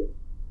moment.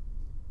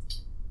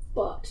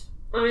 But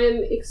I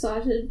am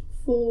excited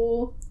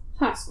for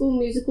High School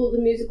Musical,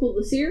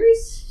 the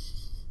series.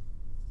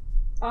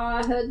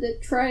 I heard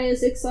that Trey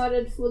is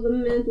excited for The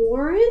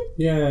Mandalorian.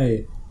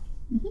 Yay.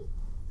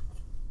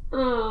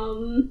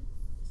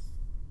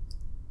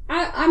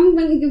 I'm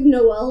going to give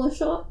Noelle a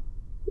shot,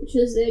 which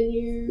is their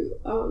new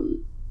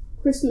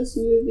Christmas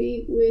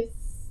movie with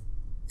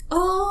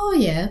Oh,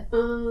 yeah.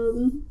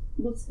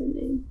 what's her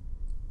name?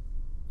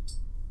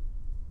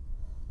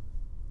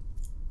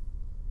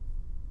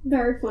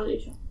 Very funny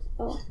shot.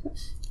 I like her.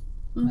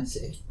 I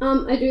see.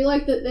 I do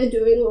like that they're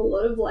doing a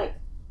lot of like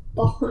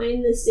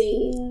behind the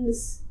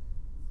scenes,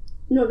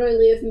 not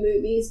only of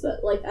movies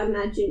but like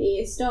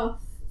Imagineer stuff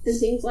and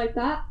things like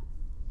that.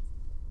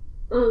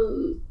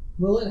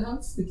 Will it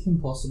have the Kim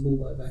Possible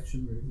live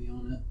action movie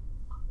on it?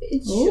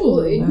 It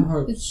Ooh. should. I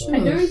hope It so. should. I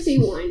don't see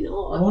why I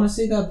not. want to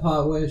see that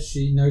part where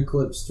she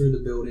no-clips through the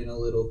building a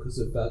little because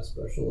of bad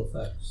special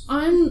effects.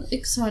 I'm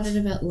excited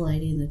about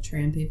Lady and the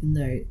Tramp, even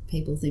though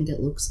people think it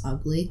looks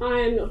ugly. I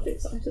am not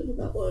excited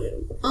about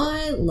Loaded.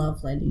 I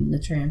love Lady and the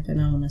Tramp, and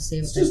I want to see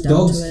what It's they've just done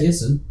dogs to it.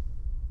 kissing.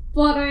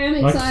 But I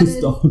am Like his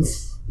excited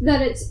dogs.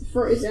 that it's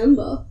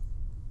Frozember.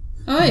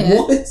 Oh,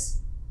 yeah. What?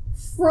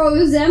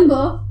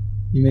 Frozember?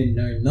 You mean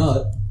no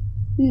nut?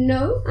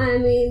 No, I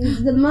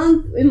mean the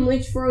month in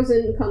which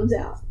Frozen comes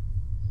out.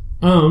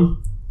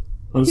 I'm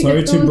sorry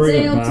Tickets to on bring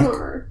it sale back,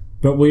 tomorrow.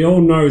 but we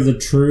all know the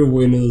true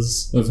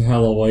winners of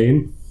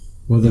Halloween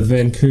were the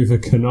Vancouver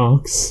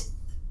Canucks.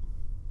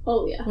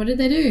 Oh yeah, What did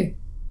they do?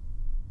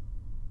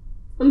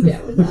 I'm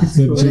down with that.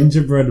 The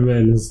gingerbread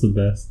man is the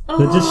best. Oh,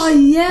 they're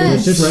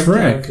yes! just Shrek.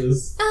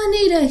 characters. I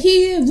need a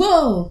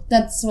hero!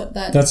 That's what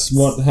That's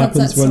what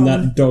happens when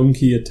that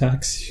donkey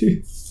attacks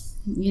you.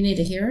 You need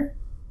a hero?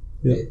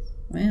 Yeah.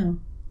 Wow.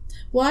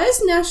 Why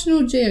is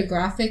National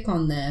Geographic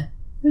on there?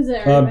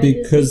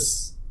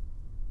 Because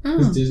Oh,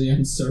 Because Disney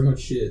owns so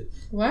much shit.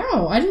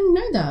 wow. I didn't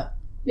know that.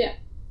 Yeah.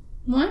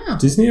 Wow.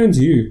 Disney owns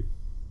you.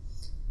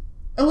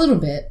 A little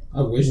bit.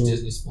 I wish Oh.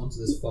 Disney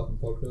sponsored this fucking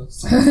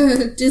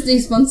podcast. Disney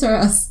sponsor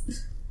us.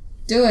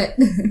 Do it.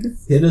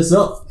 Hit us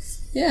up.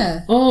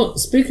 Yeah. Oh,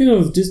 speaking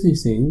of Disney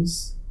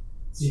things,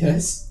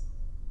 Yes.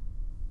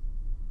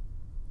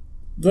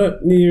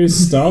 That new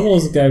Star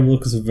Wars game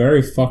looks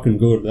very fucking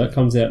good. That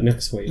comes out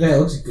next week. Yeah, it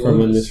looks From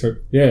when gorgeous.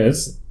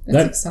 it's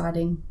That's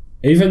exciting.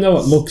 even though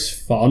it looks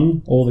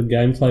fun, all the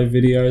gameplay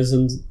videos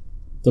and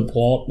the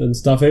plot and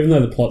stuff. Even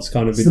though the plot's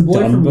kind of It's the been boy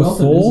done from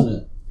Gotham, before. isn't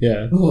it?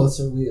 Yeah, Oh, that's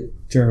so weird.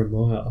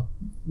 Jeremiah.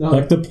 No.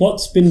 Like the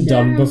plot's been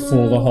done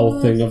before the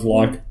whole thing of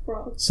like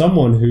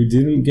someone who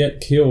didn't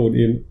get killed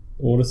in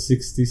Order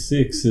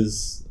 66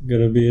 is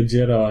gonna be a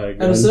Jedi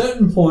again. At a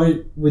certain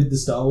point with the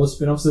Star Wars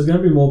spin-offs, there's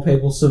going to be more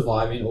people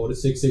surviving Order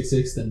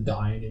 666 than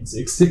dying in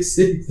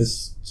 666.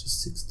 It's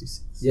just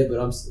 66. Yeah,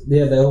 but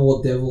they all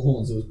wore devil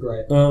horns. It was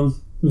great. It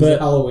was But the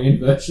Halloween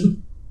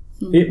version.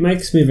 it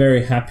makes me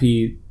very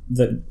happy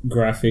that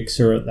graphics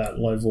are at that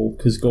level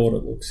because God,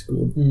 it looks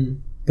good. Mm.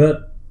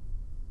 But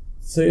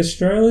see,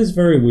 Australia's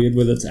very weird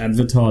with its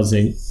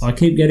advertising. I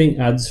keep getting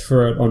ads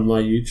for it on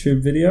my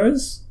YouTube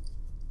videos,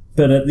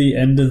 but at the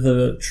end of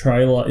the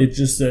trailer, it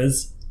just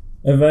says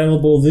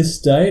available this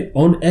date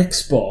on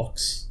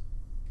Xbox.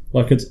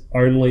 Like it's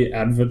only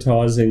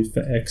advertising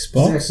for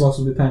Xbox. Xbox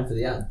will be paying for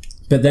the ad.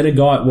 But then a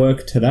guy at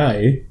work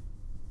today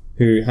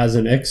who has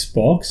an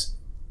Xbox,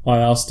 I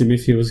asked him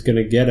if he was going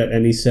to get it,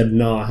 and he said,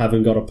 "No, I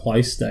haven't got a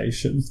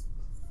PlayStation."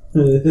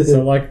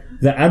 So, like,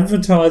 the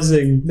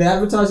advertising The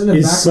advertising are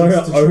is so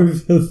backwards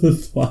over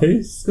the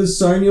place. because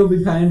Sony will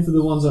be paying for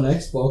the ones on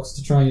Xbox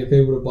to try and get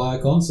people to buy a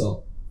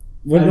console.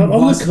 We're And not on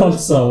vice the versa.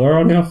 console, we're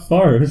on our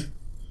phone. It's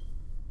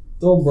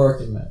all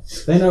broken, man.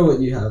 They know what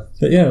you have.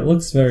 But yeah, it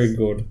looks very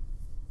good.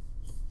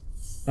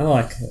 I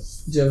like it.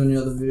 Do you have any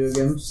other video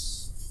games?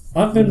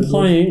 I've been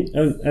playing,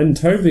 and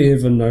Toby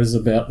even knows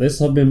about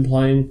this, I've been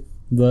playing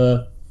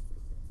the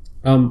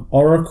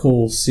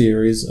Oracle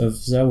series of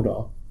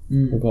Zelda.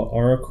 I've got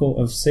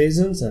Oracle of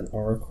Seasons and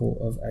Oracle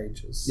of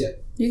Ages. Yeah.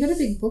 You got a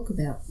big book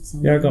about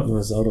something. Yeah, I got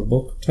my Zelda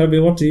book. Toby,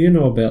 what do you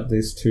know about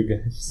these two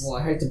games? Well,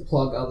 I hate to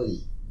plug other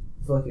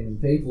fucking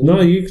people.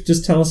 No, you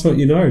just tell us what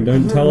you know.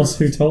 Don't tell us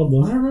who told I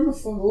them. don't remember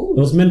fuck all. It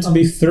was meant to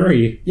be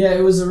 3. Yeah,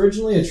 it was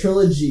originally a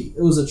trilogy.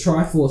 It was a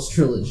Triforce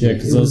trilogy. Yeah,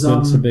 because it was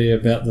meant to be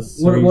about the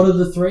 3. What are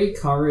the 3?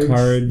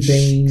 Courage,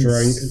 beans,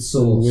 strength, and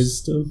source.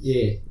 wisdom.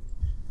 Yeah.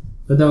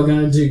 But they were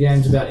going to do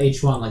games about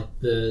each one. Like,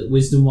 the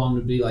wisdom one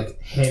would be, like,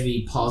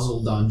 heavy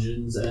puzzle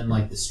dungeons, and,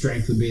 like, the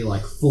strength would be,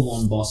 like,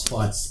 full-on boss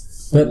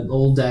fights. But-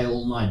 all day,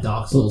 all night,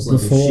 Dark Souls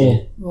level before-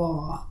 shit.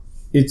 Oh,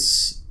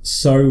 It's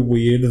so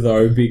weird,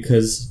 though,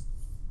 because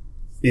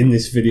in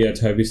this video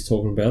Toby's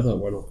talking about that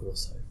we're not going to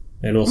say.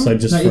 And also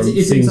just No, from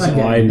it's things inside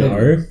I game,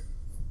 know,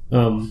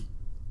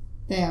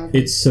 they are.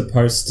 it's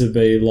supposed to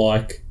be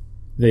like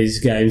these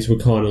games were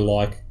kind of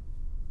like,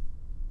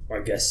 I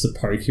guess, the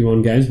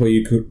Pokemon games where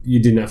you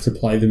didn't have to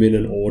play them in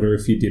an order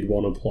if you did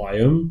want to play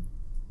them.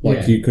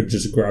 Like, Yeah. you could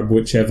just grab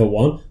whichever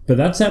one. But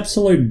that's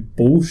absolute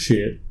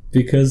bullshit,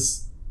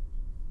 because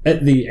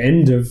at the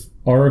end of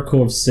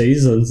Oracle of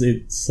Seasons,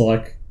 it's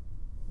like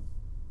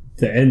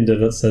the end,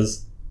 and it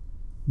says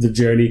the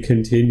journey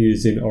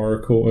continues in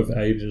Oracle of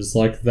Ages.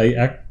 Like,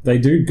 they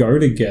do go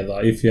together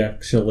if you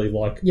actually,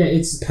 like, Yeah,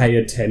 it's... pay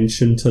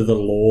attention to the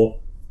lore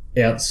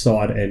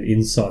outside and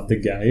inside the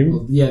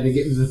game. Yeah,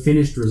 the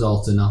finished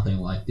results are nothing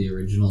like the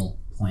original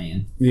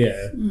plan.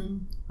 Yeah.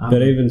 Mm.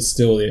 But even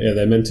still, yeah,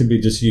 they're meant to be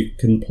just, you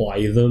can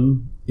play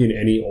them in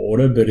any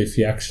order, but if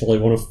you actually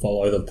want to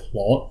follow the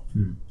plot,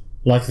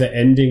 like the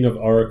ending of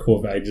Oracle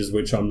of Ages,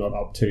 which I'm not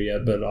up to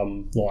yet, but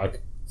I'm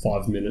like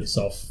 5 minutes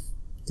off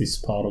this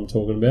part I'm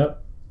talking about,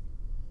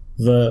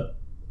 the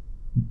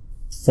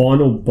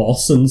final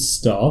boss and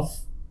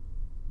stuff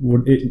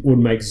would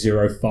make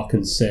zero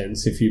fucking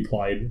sense if you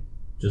played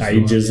Just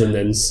Ages the and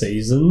one, then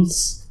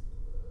Seasons.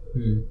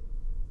 Hmm.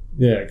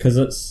 Yeah, because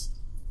it's...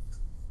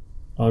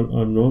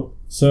 I'm not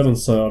certain,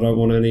 so I don't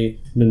want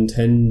any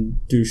Nintendo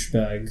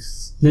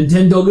douchebags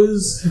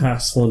Nintendoggers.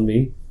 hassling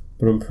me,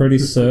 but I'm pretty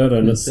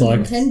certain it's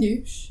like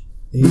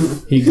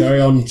Nintendo. he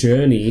go on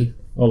journey,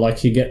 or like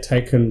he get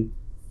taken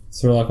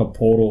through like a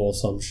portal or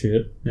some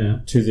shit Yeah.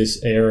 to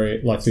this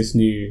area, like this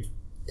new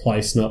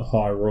place, not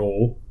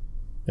Hyrule,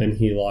 and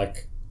he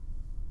like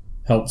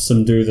helps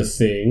them do the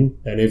thing,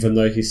 and even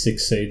though he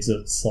succeeds,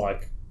 it's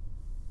like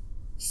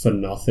for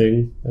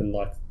nothing, and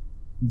like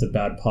the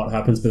bad part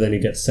happens, but then he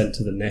gets sent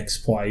to the next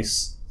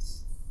place,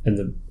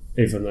 and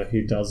even though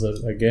he does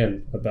it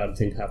again, a bad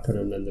thing happened,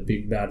 and then the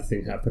big bad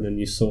thing happened, and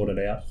you sort it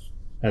out.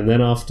 And then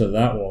after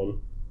that one,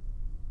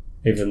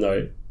 even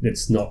though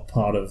it's not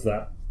part of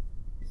that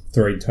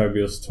 3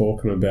 Toby was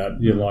talking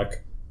about, you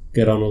like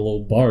get on a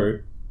little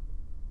boat,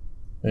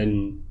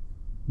 and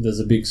there's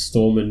a big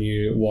storm, and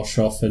you wash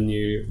off, and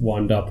you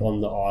wind up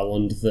on the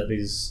island that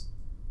is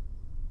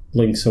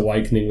Link's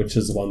Awakening, which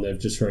is the one they've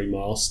just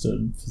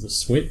remastered for the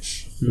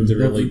Switch with the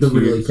really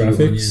cute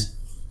graphics.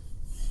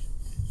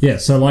 Yeah,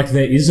 so like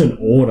there is an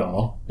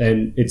order,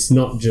 and it's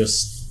not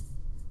just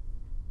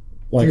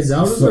like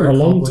Zelda's for are a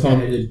long time.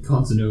 complicated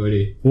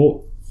continuity.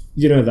 Well,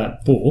 you know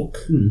that book.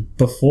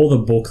 Before the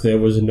book, there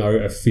was no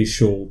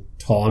official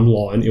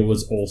timeline. It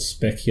was all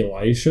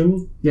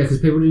speculation. Yeah, because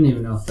people didn't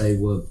even know if they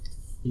were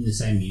in the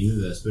same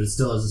universe, but it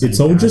still has the same It's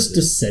all just characters.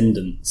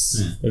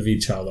 descendants of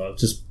each other.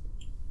 Just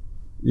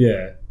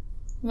yeah.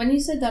 When you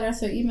said that, I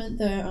thought you meant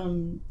the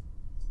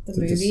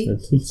movie.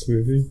 Descendants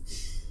movie.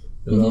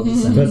 It all the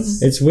But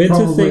same. it's weird to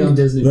Probably on think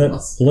Disney that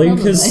Plus. Link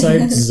has Probably.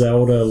 saved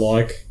Zelda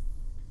like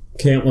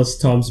countless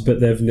times, but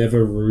they've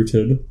never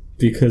rooted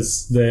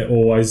because they're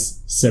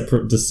always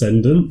separate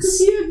descendants.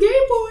 you're a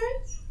Game Boy.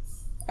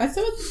 I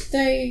thought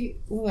they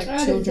were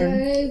like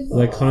children.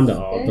 They kind of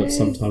are, but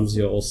sometimes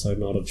you're also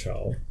not a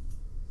child.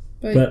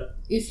 But, But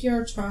if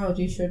you're a child,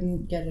 you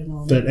shouldn't get it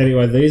on. but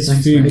anyway, these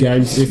Thanks, few mate.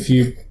 games, if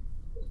you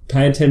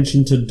pay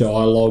attention to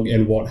dialogue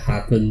and what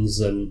happens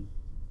and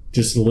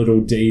just little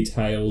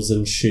details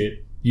and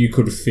shit, you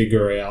could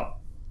figure out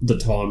the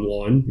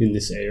timeline in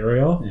this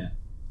area. Yeah.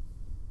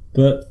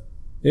 But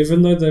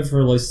even though they've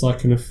released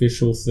like an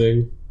official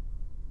thing,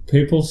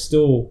 people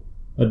still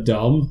are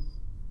dumb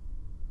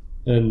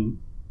and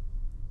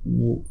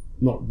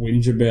not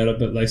whinge about it,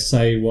 but they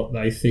say what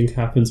they think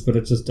happens, but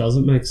it just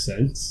doesn't make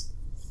sense.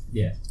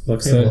 Yeah.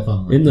 Like, People are so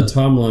fun like in the that.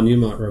 timeline, you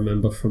might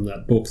remember from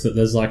that book that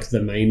there's like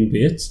the main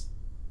bit,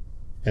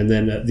 and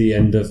then at the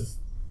end of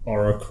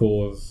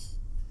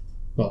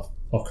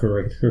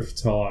Ocarina of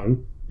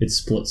Time, it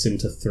splits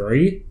into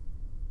 3,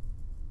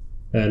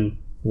 and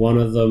one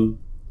of them,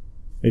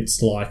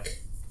 it's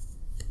like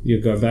you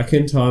go back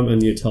in time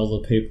and you tell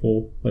the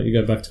people, like you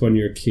go back to when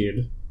you're a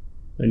kid,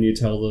 and you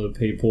tell the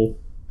people,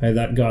 hey,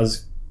 that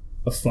guy's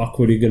a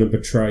fuckwit, he's going to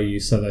betray you,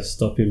 so they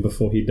stop him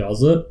before he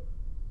does it.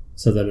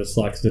 So then it's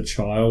like the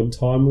child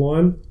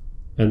timeline,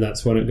 and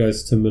that's when it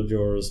goes to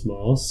Majora's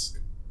Mask.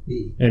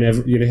 Yeah.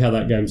 And you know how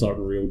that game's like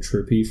real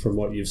trippy from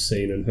what you've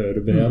seen and heard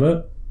about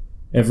it?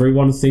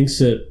 Everyone thinks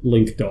that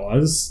Link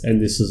dies,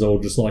 and this is all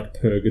just like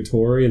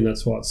purgatory, and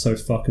that's why it's so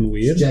fucking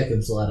weird. It's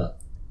Jacob's ladder.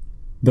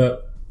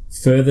 But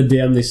further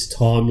down this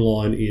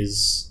timeline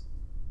is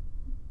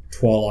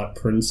Twilight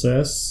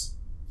Princess,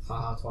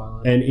 Haha,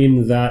 Twilight. and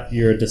in that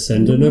you're a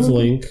descendant of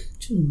Link.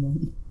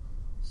 Children.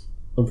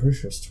 I'm pretty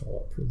sure it's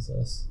Twilight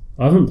Princess.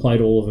 I haven't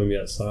played all of them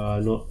yet, so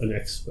I'm not an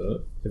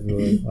expert, even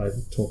though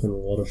I'm talking a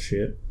lot of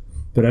shit.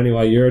 But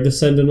anyway, you're a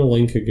descendant of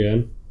Link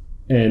again,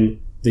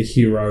 and the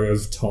hero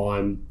of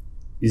time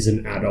is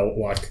an adult,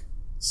 like,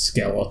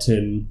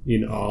 skeleton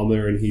in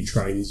armor, and he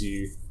trains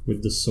you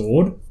with the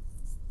sword.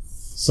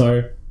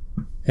 So,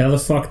 how the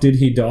fuck did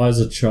he die as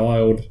a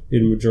child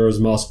in Majora's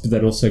Mask, but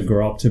then also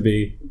grow up to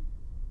be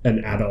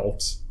an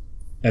adult,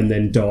 and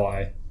then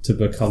die to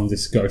become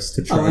this ghost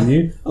to train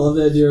you? I love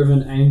the idea of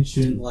an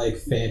ancient, like,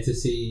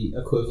 fantasy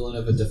equivalent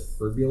of a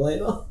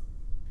defibrillator.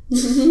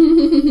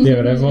 Yeah,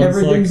 but everyone's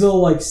Everything's like,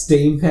 all, like,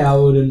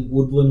 steam-powered and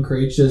woodland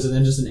creatures, and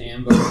then just an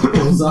amber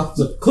pulls up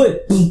to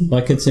clip.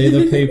 like it's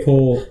either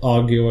people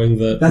arguing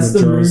that That's the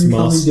Majora's moon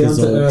coming Mask down is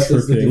to all Earth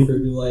as the tripping,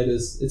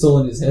 defibrillators. It's all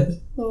in his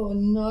head. Oh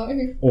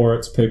no. or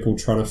it's people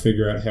trying to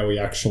figure out how he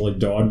actually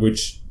died,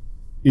 which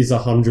is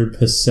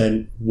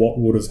 100% what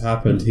would have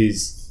happened.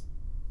 He's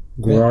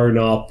grown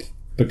up,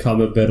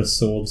 become a better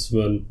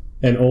swordsman,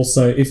 and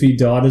also, if he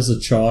died as a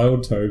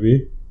child,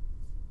 Toby,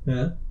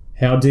 Yeah.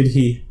 how did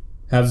he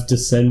have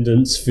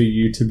descendants for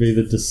you to be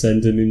the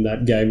descendant in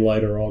that game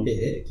later on?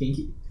 Yeah,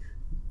 kinky.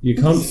 You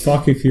can't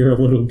fuck if you're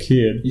a little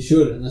kid. You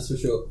shouldn't, that's for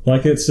sure.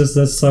 Like, it's just,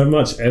 there's so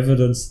much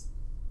evidence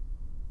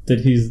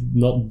that he's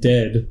not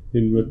dead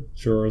in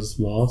Majora's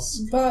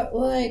Mask. But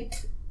like,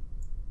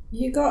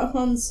 you got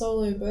Han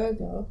Solo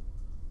Burger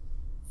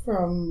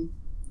from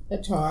a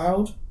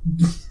child.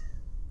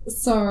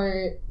 So,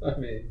 I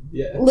mean,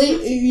 yeah.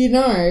 you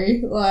know,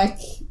 like,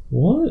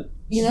 What?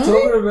 you know,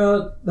 Talking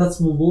about, that's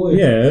my boy.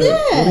 Yeah.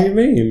 Yeah. What do you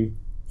mean?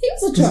 he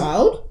was a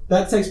child.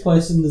 That takes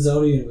place in the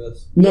Zelda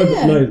universe. No,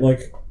 Yeah. but no,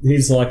 like,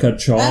 he's like a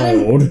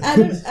child.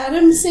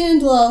 Adam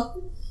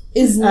Sandler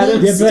is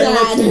Adam- Link's Yeah,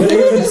 dad. but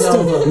even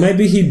still, Zelda.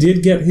 maybe he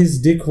did get his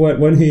dick wet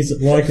when he's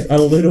like a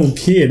little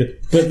kid,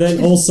 but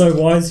then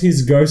also, why is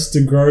his ghost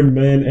a grown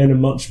man and a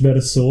much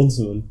better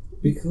swordsman?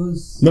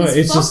 Because... No, Just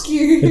it's fuck just,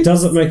 you. it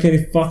doesn't make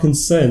any fucking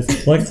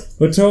sense. Like,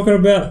 we're talking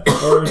about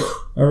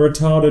a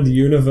retarded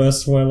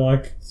universe where,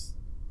 like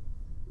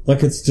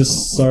it's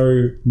just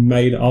so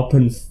made up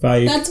and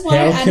fake. That's why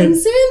How Adam can-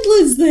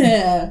 Sandler's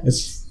there.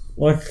 It's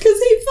like, Because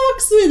he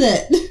fucks with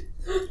it.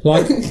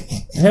 like,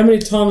 how many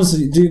times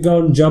do you go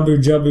on Jabu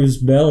Jabu's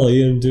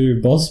belly and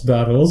do boss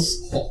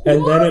battles,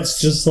 and then it's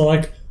just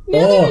like, Yeah,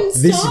 they're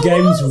in this Star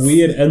game's Wars.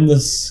 weird, and the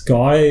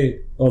sky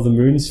or the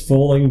moon's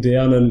falling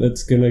down and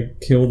it's gonna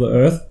kill the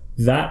Earth.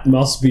 That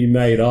must be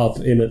made up,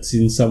 and it's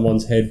in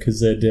someone's head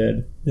because they're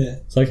dead. Yeah.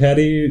 It's like, how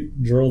do you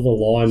draw the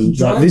line? He Like,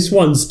 drives- this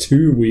one's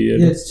too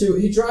weird. Yeah, it's too...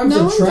 He drives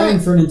No a one train don't-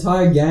 for an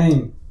entire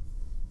game.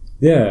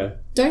 Yeah.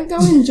 Don't go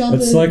in Jabba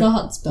It's like, the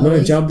Hutt's belly. no,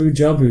 Jabu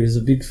Jabu is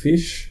a big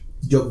fish.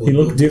 He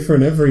looked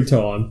different every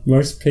time.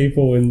 Most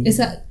people in... Is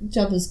that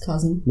Jabba's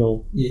cousin?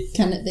 No. Yeah.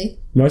 Can it be?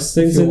 Most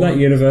things Sure. in that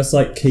universe,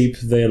 like, keep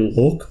their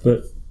look,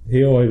 but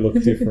he always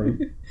looked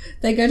different.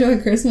 They go to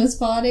a Christmas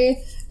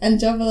party and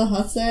Jabba the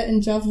Hutt's there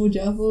and Jabba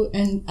Jabba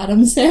and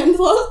Adam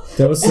Sandler.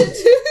 There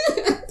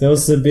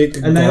was the big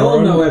And they all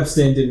Goron. know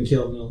Epstein didn't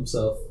kill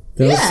himself.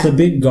 There was Yeah. the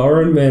big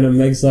Goron man, and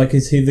Meg's like,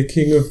 is he the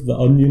king of the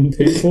onion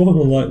people?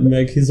 Or like,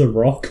 Meg, he's a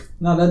rock.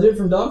 No, that dude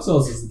from Dark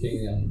Souls is the king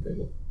of the onion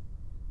people.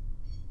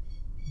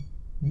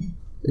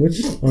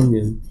 Which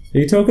onion? Are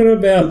you talking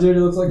about Dude,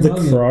 it looks like the an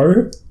onion. crow?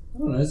 I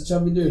don't know, it's a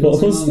chubby dude. What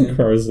Looks like was an the onion.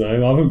 crow's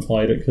name? I haven't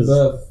played it because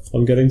Verb.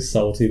 I'm getting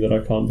salty that I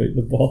can't beat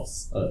the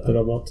boss Uh, that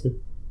I'm up to.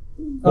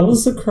 What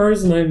was the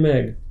crow's name,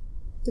 Meg?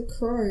 The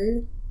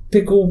crow.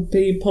 Pickle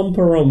Pea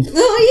Pomperump.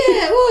 Oh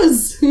yeah, it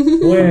was.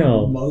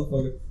 Wow.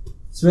 Motherfucker.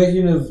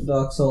 Speaking of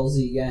Dark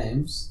Souls-y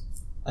games,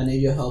 I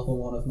need your help on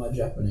one of my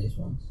Japanese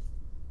ones.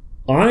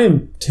 I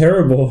am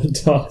terrible at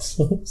Dark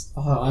Souls.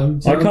 I'm I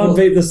terrible. can't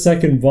beat the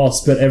second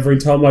boss, but every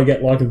time I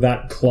get like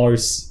that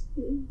close,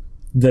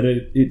 that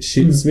it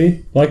shits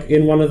me. Like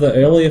in one of the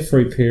earlier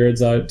free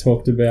periods, I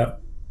talked about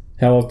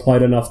how I've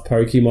played enough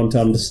Pokemon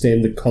to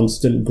understand the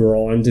constant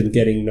grind and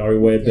getting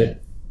nowhere,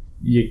 but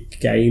you're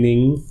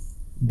gaining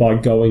by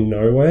going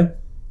nowhere.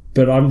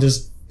 But I'm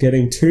just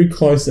getting too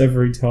close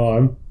every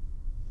time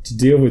to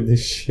deal with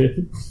this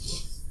shit.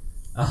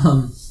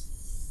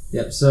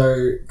 Yep.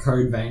 So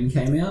Code Vein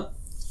came out.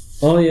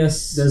 Oh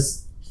yes.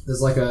 There's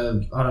like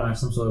a, I don't know,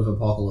 some sort of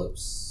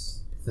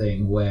apocalypse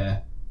thing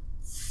where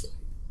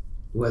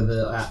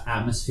the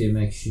atmosphere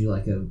makes you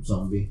like a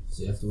zombie,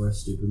 so you have to wear a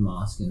stupid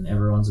mask and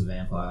everyone's a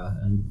vampire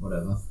and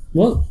whatever.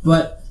 What?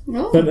 But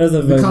Oh. But are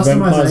the the vampire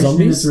customization is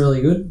zombies?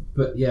 really good.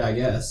 But yeah, I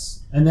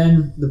guess. And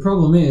then the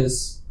problem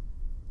is,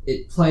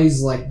 it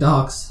plays like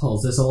Dark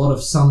Souls. There's a lot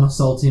of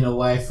somersaulting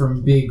away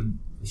from big,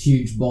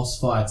 huge boss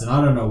fights, and I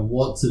don't know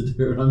what to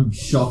do, and I'm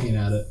shocking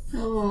at it.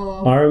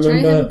 Oh, I try and have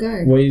a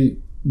remember go. we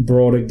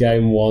brought a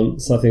game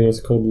once, I think it was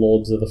called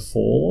Lords of the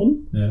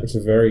Fallen, Yeah. which is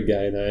a very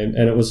gay name,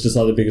 and it was just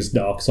like the biggest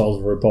Dark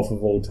Souls rip-off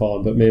of all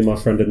time, but me and my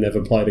friend had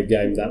never played a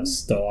game that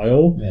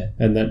style Yeah.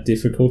 and that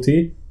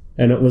difficulty,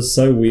 and it was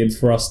so weird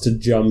for us to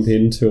jump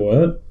into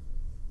it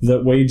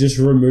that we just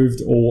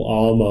removed all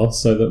armour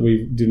so that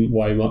we didn't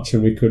weigh much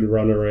and we could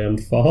run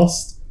around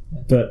fast.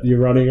 But you're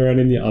running around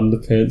in your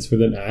underpants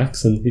with an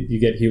axe and you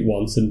get hit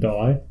once and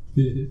die.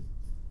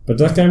 But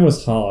that game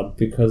was hard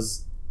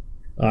because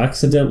I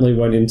accidentally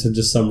went into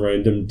just some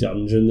random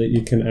dungeon that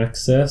you can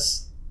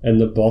access, and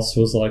the boss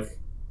was like,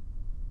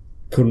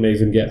 couldn't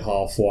even get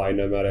halfway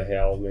no matter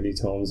how many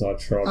times I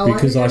tried I like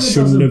because a game I that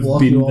shouldn't doesn't have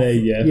block been you off. there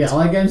yet. Yeah, I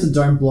like games that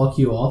don't block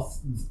you off.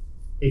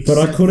 But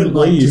I except couldn't for,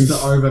 like, leave. just the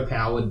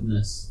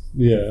overpoweredness.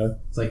 Yeah.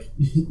 It's like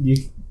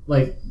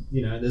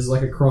there's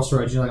like a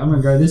crossroads. You're like, I'm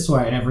gonna go this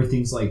way, and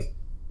everything's like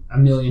a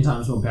million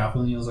times more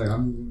powerful. And I was like,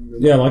 I'm gonna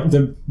go Yeah, like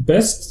the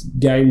best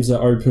games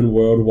are open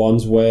world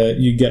ones where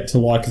you get to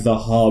like the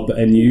hub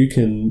and you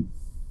can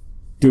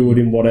do it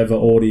in whatever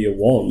order you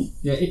want.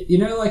 Yeah,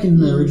 like in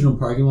the original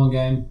Pokemon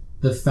game,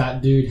 the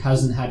fat dude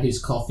hasn't had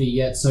his coffee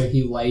yet, so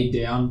he laid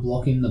down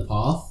blocking the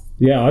path.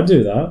 Yeah, I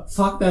do that.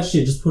 Fuck that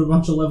shit. Just put a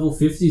bunch of level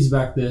 50s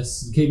back there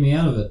to keep me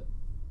out of it.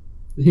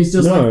 He's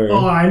just No. like,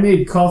 oh, I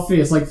need coffee.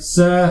 It's like,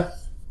 sir,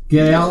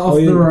 get out off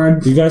the you,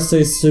 road. You guys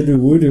say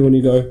Sudowoodoo and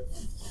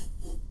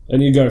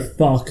you go,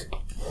 fuck,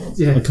 I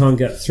Yeah, can't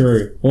get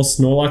through. Or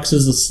Snorlax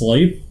is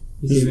asleep.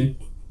 you see me?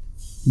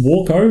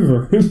 Walk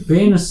over him.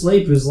 Being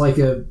asleep is like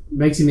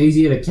makes him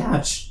easier to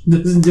catch.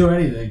 Doesn't do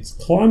anything.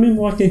 Climb him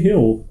like a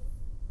hill.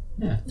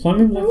 Yeah. Climb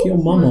him like your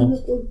mama.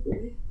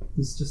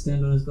 Just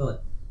stand on his belly.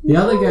 The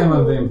other game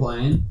I've been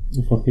playing,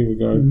 Oh, here we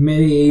go.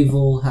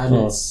 Medieval had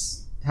Oh.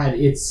 its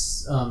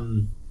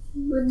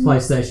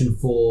PlayStation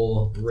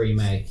 4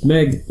 remake.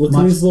 Meg, look at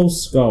Much- his little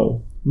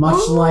skull.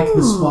 Much like the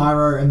Oh.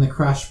 Spyro and the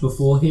Crash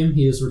before him,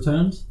 he has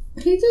returned.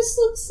 He just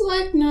looks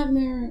like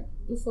Nightmare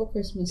Before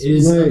Christmas. It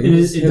is. No, It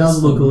is. It does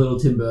it's- look a little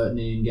Tim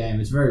Burton-y game.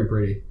 It's very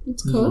pretty.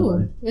 It's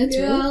cool. It's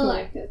Yeah, really I cool.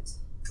 like it.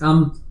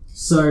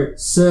 So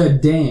Sir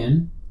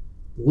Dan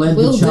led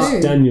Will the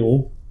charge. do.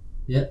 Daniel.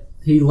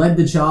 He led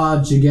the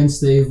charge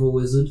against the evil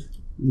wizard.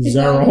 It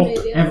died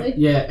Zarok.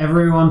 immediately.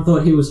 Everyone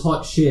thought he was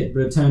hot shit,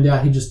 but it turned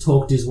out he just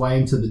talked his way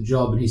into the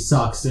job, and he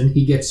sucks. And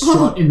he gets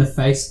shot in the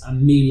face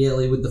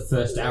immediately with the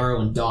first arrow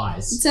and It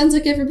dies. sounds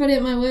like everybody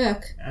at my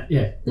work.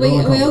 Yeah, We they're all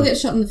incompetent. get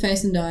shot in the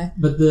face and die.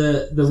 But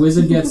the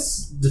wizard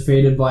gets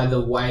defeated by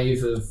the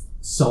wave of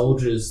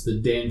soldiers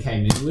that Dan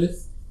came in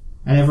with,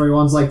 and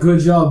everyone's like, "Good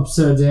job,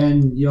 Sir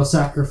Dan. Your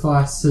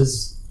sacrifice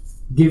has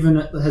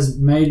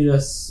made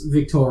us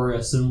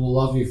victorious, and we'll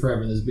love you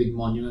forever." And there's a big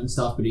monument and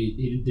stuff, but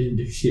he didn't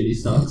do shit. He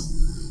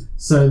sucks.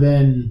 So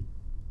then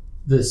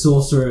the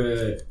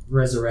sorcerer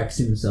resurrects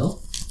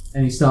himself,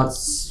 and he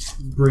starts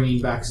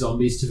bringing back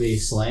zombies to be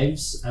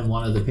slaves. And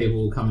one of the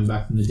people coming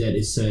back from the dead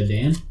is Sir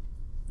Dan.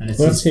 And it's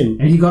That's him.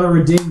 and he got to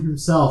redeem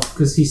himself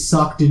because he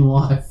sucked in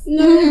life.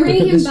 No, they're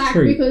bringing him It's back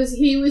true. because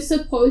he was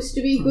supposed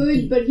to be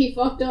good, but he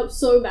fucked up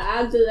so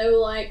bad that they were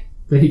like,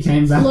 That he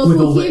came back look, with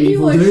all we'll the give you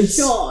evil a dudes.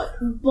 shot,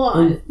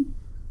 but,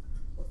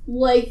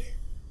 like,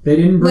 They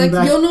didn't bring Like,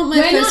 back. you're not my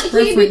we're first not here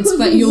preference, because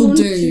but we you'll want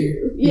do.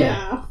 you.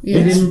 Yeah.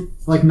 They didn't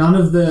like none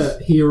of the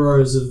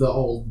heroes of the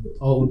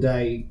old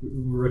day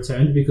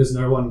returned because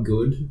no one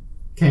good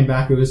came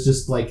back. It was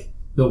just like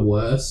the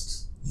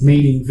worst.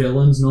 meaning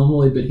villains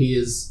normally, but he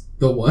is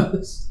the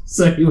worst.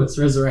 So he was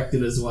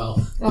resurrected as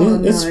well.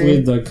 Oh, It's no.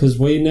 weird though, because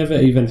we never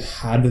even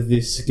had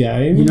this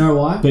game. You know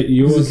why? But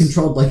you It were was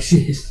controlled like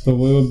shit.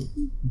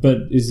 But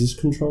is this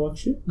control like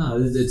shit? No,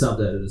 it's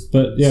updated.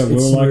 But yeah, we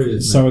It's were like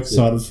smooth, so mate.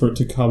 excited for it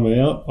to come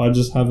out. I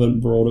just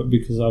haven't brought it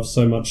because I have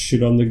so much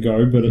shit on the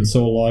go. But it's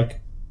all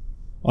like,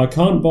 I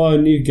can't buy a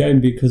new game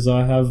because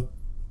I have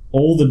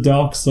all the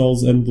Dark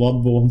Souls and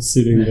Bloodborne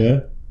sitting Yeah.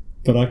 there,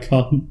 but I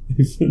can't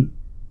even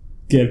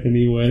get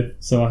anywhere,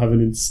 so I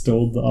haven't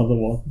installed the other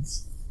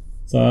ones.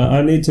 So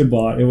I need to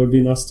buy it. It would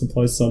be nice to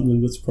play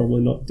something that's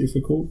probably not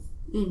difficult.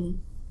 Mm.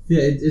 Yeah,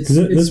 it's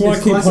That's why I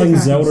it's keep classic playing hack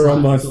and Zelda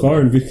on slash, my sort of.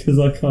 phone, because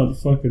I can't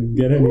fucking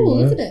get Ooh, anywhere.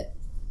 look at it.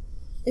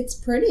 It's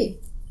pretty.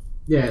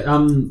 Yeah,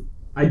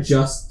 I didn't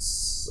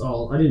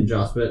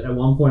just, but at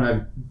one point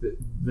I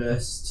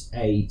versed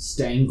a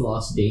stained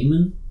glass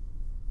demon.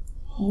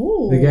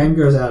 Ooh. The game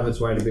goes out of its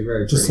way to be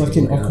very Just pretty like to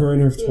in look at,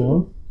 Ocarina of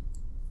Time.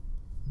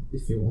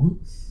 if you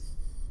want.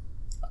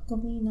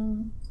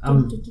 Ocarina.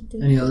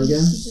 Any other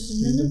games?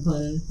 You've been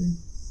playing anything?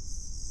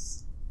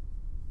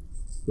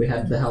 We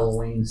had the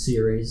Halloween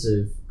series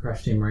of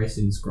Crash Team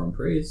Racing's Grand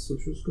Prix,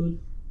 which was good.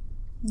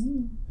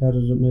 How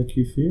did it make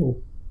you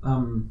feel?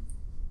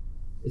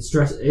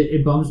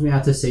 It bums me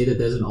out to see that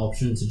there's an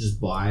option to just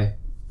buy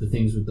the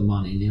things with the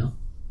money now.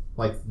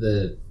 Like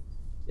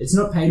it's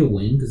not pay to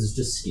win because it's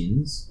just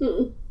skins,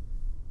 Mm.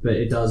 but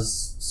it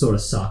does sort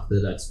of suck that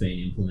that's been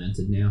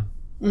implemented now.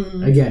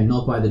 Mm. Again,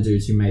 not by the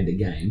dudes who made the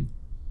game,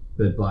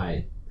 but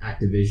by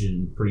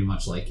Activision. Pretty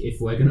much like, if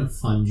we're gonna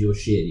fund your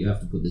shit, you have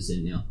to put this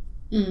in now.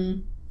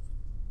 Mm.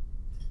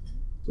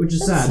 Which is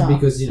That sad sucks.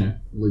 because,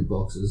 loot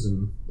boxes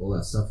and all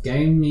that stuff.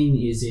 Gaming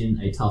is in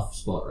a tough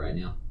spot right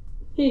now.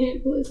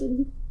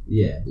 Blizzard.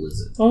 Yeah,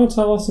 Blizzard. Oh,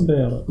 tell us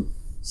about it.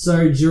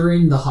 So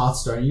during the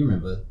Hearthstone, you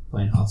remember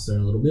playing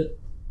Hearthstone a little bit?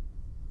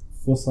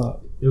 What's that?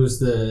 It was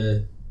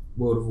the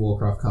World of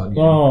Warcraft card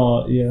game.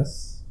 Oh,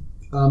 yes.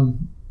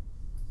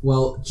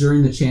 Well,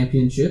 during the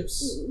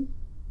championships,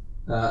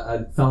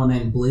 a fella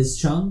named Blizz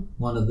Chung,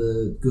 one of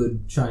the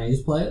good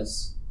Chinese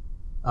players,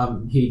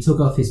 he took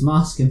off his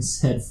mask and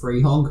said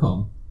 "Free Hong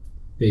Kong,"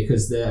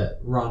 because they're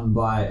run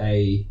by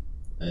a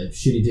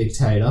shitty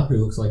dictator who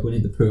looks like Winnie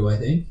the Pooh, I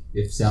think,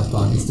 if South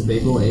Park is to be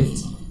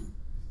believed.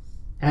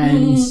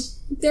 And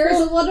There is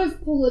a lot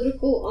of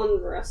political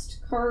unrest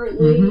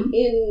currently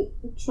in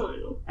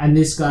China. and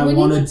this guy Winnie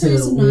wanted the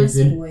Pooh's to a live nice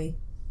in. boy.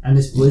 And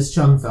this Blizz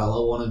Chung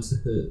fella wanted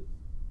to.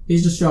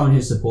 He's just showing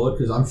his support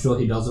because I'm sure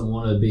he doesn't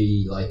want to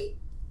be like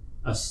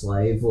a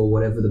slave or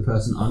whatever the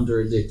person under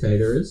a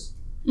dictator is.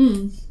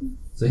 Mm.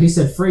 So he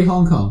said, "Free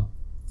Hong Kong."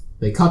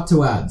 They cut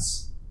to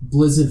ads.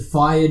 Blizzard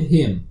fired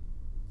him.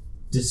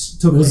 Just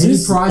took Was any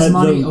this prize at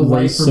money the away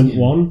from recent him.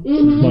 one?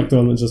 Mhm. Like the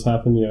one that just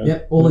happened, yeah.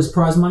 Yep, all his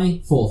prize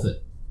money,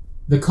 forfeit.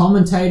 The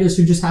commentators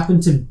who just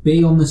happened to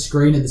be on the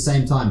screen at the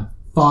same time,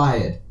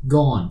 fired,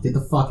 gone, get the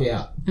fuck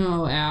out.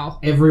 Oh, ow.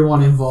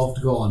 Everyone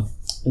involved gone.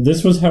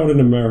 This was held in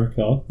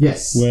America,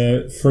 Yes.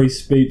 where free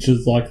speech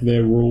is like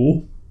their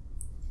rule.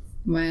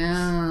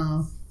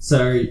 Wow.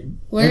 So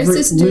Where is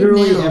this dude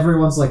literally now?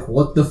 everyone's like,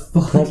 "What the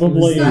fuck?"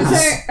 Probably is So,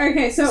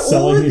 that? so all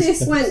Selling of his this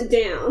stuff. went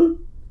down.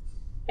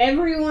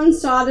 Everyone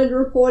started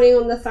reporting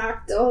on the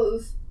fact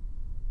of,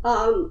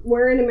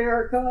 we're in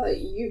America,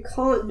 you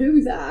can't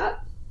do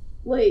that.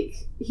 Like,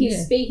 he's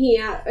Yeah. speaking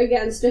out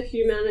against a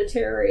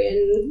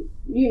humanitarian,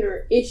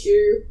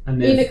 issue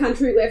And in a they've-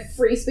 country where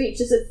free speech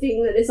is a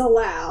thing that is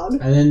allowed.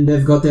 And then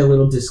they've got their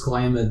little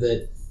disclaimer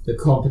that the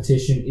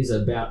competition is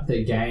about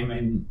the game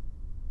and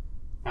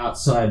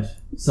outside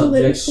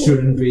subjects Political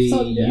shouldn't be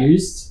subject.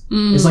 used.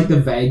 Mm. It's like the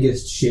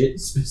vaguest shit,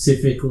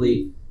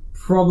 specifically,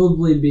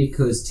 probably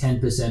because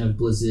 10% of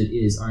Blizzard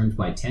is owned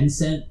by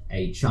Tencent,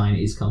 a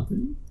Chinese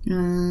company.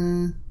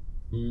 I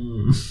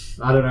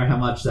don't know how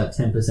much that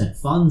 10%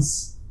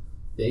 funds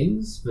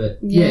things, but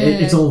yeah,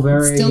 it's all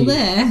very... still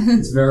there.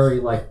 It's very,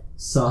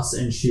 sus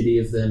and shitty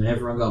of them, and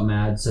everyone got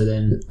mad, so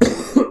then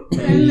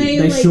And they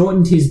they,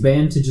 shortened his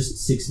ban to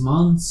just 6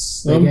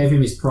 months. They Um, gave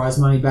him his prize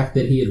money back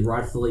that he had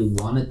rightfully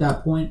won at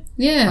that point. I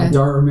Yeah.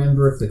 don't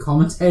remember if the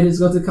commentators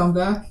got to come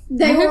back.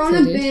 They I were hope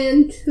on they a did.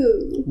 ban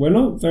too. We're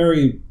not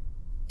very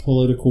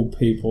political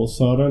people,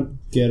 so I don't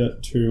get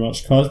it too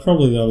much. Kai's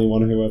probably the only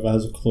one who ever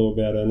has a clue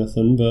about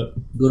anything, but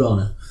Good on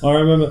it. I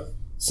remember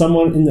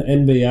someone in the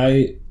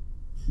NBA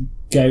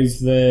gave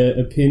their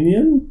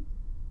opinion,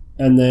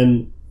 and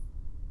then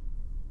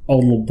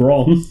old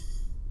LeBron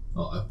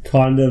Uh-oh.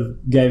 kind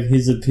of gave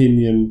his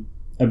opinion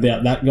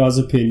about that guy's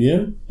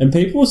opinion, and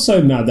people were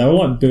so mad they were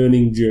like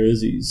burning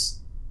jerseys.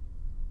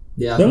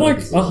 Yeah, I They're thought like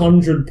it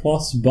was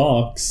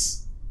 $100+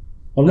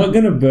 I'm not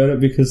going to burn it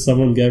because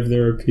someone gave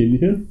their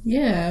opinion.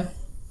 Yeah.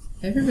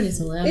 Everybody's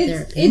allowed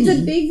their It's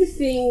opinion. a big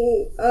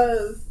thing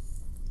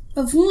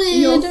of when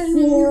you're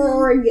for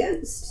or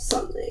against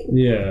something.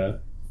 Yeah,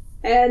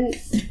 And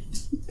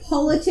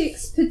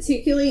politics,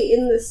 particularly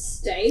in the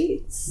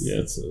States, yeah,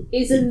 it's a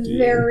is big a deal.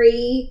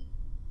 very,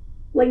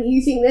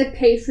 you think they're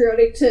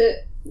patriotic to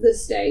the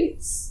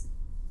States.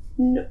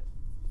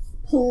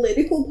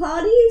 Political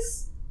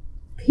parties,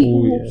 people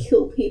Oh, will yeah.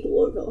 kill people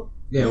over.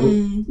 Yeah,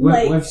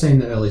 Like- we've seen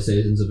the early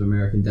seasons of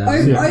American Dad.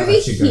 Over, We know how over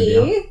that should go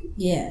down. here,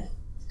 Yeah.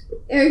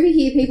 over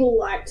here, people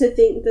like to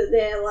think that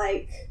they're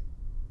like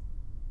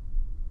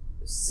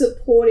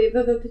supportive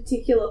of a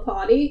particular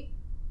party.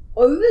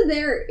 Over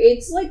there,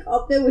 it's like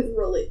up there with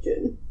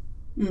religion.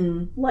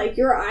 Mm. Like,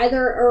 you're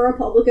either a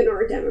Republican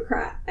or a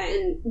Democrat,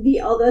 and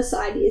the other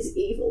side is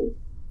evil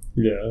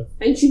Yeah.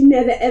 and should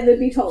never ever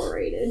be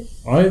tolerated.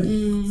 I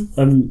Mm.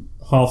 am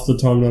half the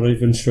time not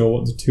even sure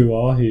what the two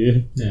are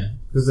here. Yeah,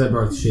 because they're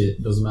both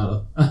shit. Doesn't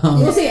matter.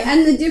 Well, see,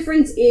 and the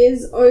difference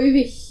is over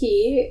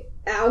here,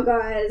 our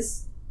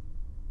guys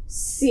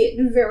sit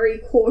very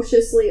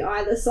cautiously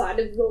either side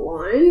of the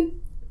line,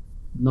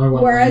 No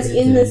one. whereas wants to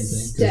in do the anything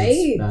 'cause it's bad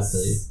for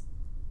you. States,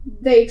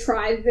 they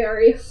try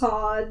very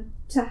hard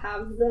to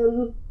have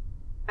them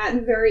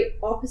at very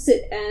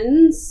opposite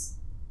ends,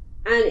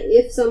 and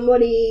if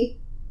somebody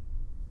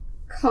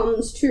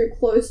comes too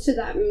close to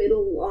that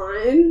middle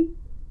line,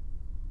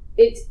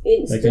 it's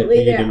instantly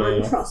They they're get eaten out.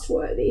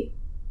 untrustworthy.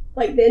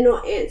 Like, they're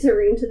not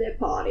answering to their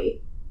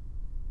party.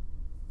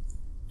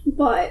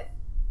 But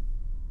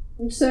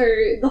so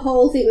the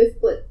whole thing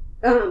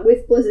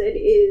with Blizzard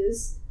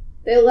is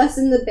they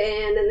lessened the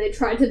ban and they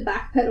tried to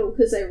backpedal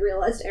because they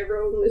realized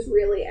everyone was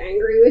really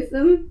angry with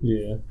them,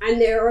 Yeah.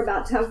 and they were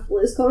about to have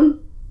BlizzCon.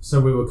 So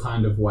we were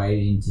kind of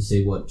waiting to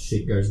see what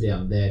shit goes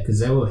down there because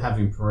they were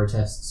having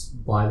protests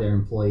by their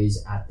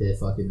employees at their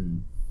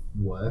fucking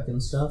work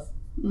and stuff.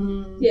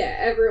 Mm. Yeah,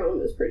 everyone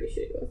was pretty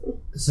shitty with them.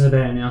 So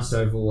they announced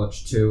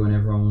Overwatch 2 and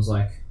everyone was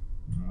like,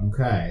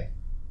 okay.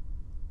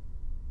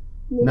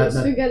 We'll That- just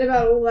that- forget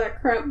about all that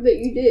crap that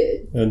you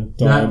did. And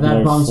That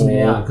Diablo bums 4.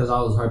 me out because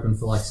I was hoping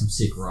for like some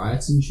sick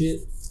riots and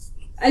shit.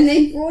 And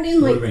they brought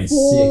in, like, Would've been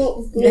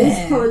for sick.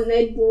 BlizzCon,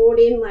 they brought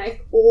in,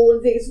 like, all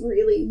of these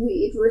really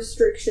weird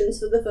restrictions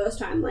for the first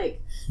time.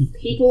 Like,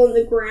 people on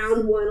the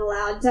ground weren't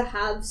allowed to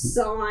have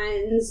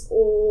signs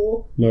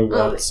or No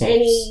white socks.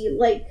 any,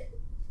 like,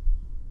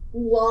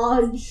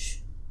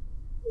 large,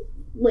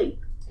 like,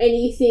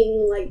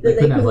 anything, like, They that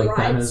they couldn't could have like write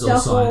banners or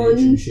stuff signage on.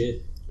 and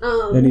shit.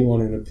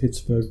 Anyone in a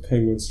Pittsburgh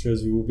Penguins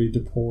jersey will be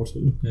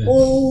deported. Yeah.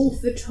 All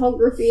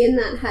photography and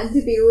that had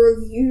to be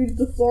reviewed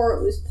before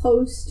it was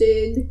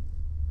posted.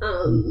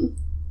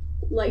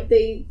 Like,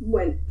 they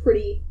went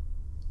pretty...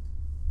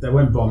 They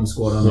went bomb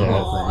squad on the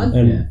Yeah. whole thing.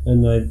 And Yeah.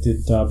 and they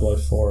did Diablo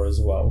 4 as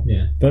well.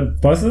 Yeah.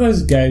 But both of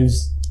those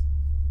games,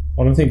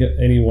 I don't think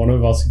any one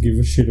of us give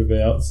a shit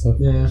about. So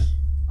Yeah.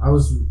 I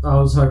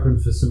was hoping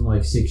for some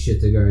like sick shit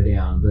to go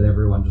down, but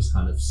everyone just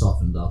kind of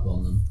softened up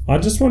on them. I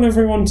just want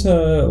everyone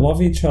to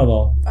love each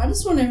other. I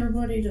just want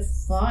everybody to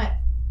fight.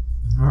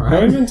 All Not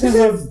right. even to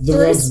have the Throw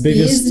world's spears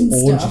biggest and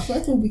orgy. stuff.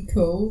 That will be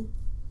cool.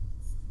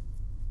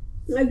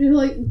 I do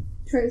like...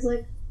 Trey's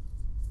like,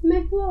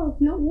 make love,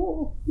 not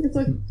war. It's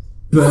like,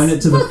 Burn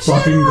it to the Fuck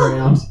fucking yeah.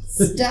 ground.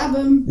 Stab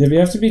them. Yeah, but you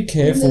have to be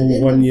careful In the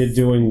when you're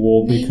doing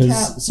war kneecap.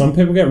 because some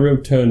people get real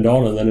turned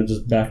on and then it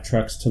just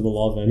backtracks to the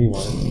love anyway.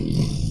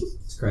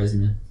 It's crazy,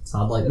 man. It's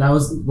hard. Like that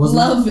wasn't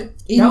Love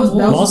in that was,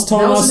 war. that was, Last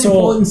time that was I an saw-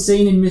 important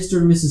scene in Mr.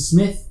 and Mrs.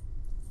 Smith.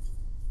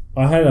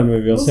 I hate that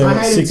movie. I've seen I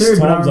it hate it 6 too,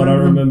 but I times. I don't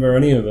remember them- remember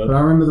any of it. But I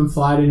remember them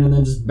fighting and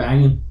then just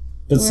banging.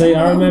 But see,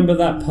 I Wow. remember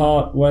that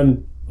part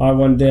when I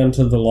went down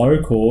to the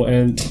local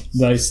and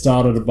they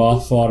started a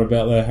bar fight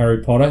about their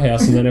Harry Potter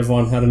house and then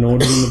everyone had an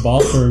orgy in the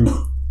bathroom.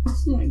 Oh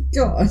my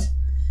god. It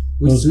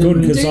was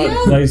good because Do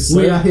ya? they we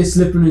served, out here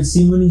slipping and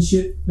singing and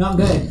shit. Not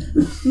gay.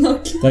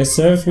 they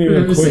served me Have you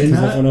with ever seen quick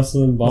that? when I was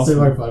in the I'll see if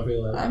bathroom. I can find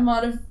people I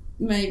might have,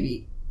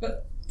 maybe.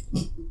 But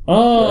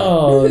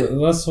Oh,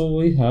 that's all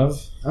we have.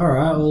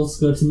 Alright, well let's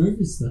go to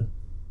movies then.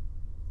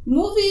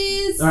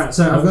 movies! Alright,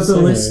 so I've Haven't got the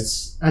seen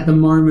list at the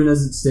moment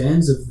as it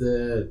stands of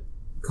the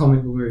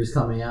comic book movies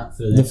coming out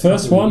for the The next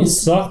first couple of one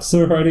years. sucks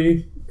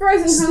already.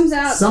 Frozen comes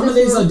out Some of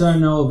this these I month.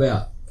 don't know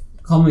about.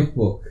 Comic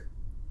book.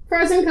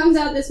 Frozen comes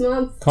out this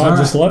month. Kai, Alright.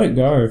 just let it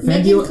go. Thank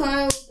Meg you. and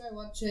Kyle will go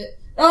watch it.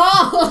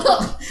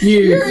 Oh! You,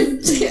 You're a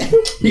dick.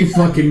 you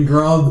fucking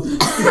grub.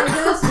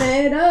 I just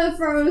made a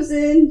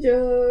Frozen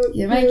joke.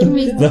 You're making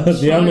me-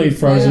 The only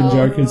Frozen Wow.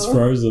 joke is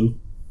Frozen.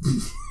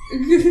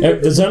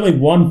 There's only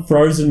one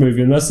Frozen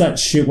movie, and that's that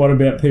shit one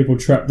about people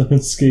trapped on a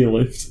ski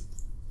lift.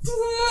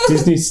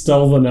 Disney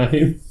stole the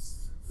name.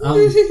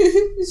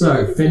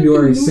 So,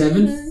 February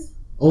 7th,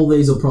 all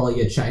these will probably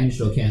get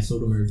changed or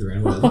cancelled or moved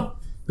around, whatever.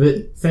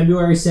 But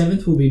February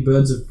 7th will be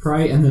Birds of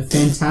Prey and the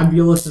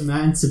Fantabulous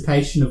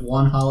Emancipation of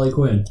One Harley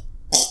Quinn.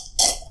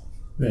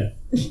 Yeah.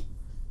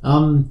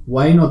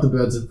 Way not the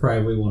Birds of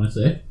Prey we want to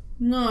see.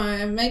 No,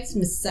 it makes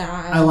me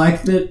sad. I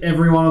like that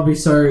everyone will be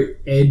so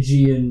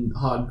edgy and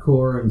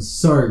hardcore and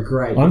so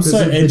great. I'm because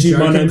so of the edgy, my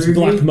Joker name's movie.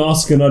 Black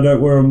Mask and I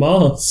don't wear a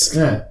mask.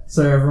 Yeah,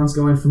 so everyone's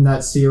going from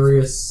that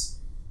serious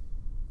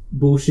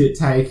bullshit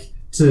take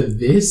to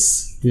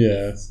this.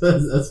 Yeah.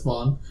 That's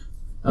fun.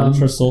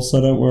 Huntress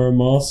also don't wear a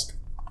mask.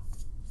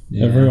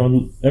 Yeah.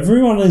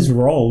 Everyone is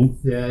wrong.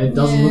 Yeah, it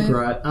doesn't Yeah. look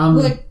right.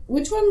 Like,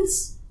 which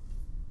one's...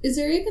 Is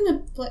there even a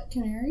Black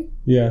Canary?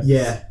 Yeah.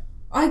 Yeah.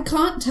 I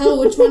can't tell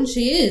which one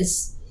she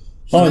is.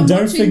 Oh, I'm and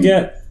don't watching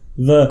forget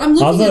The I'm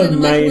looking at it other and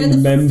I'm like, where the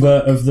main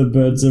member of the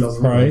Birds of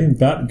Doesn't Prey, matter.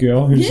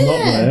 Batgirl, who's not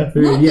there.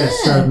 Who, Not yeah, there.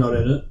 Sarah's not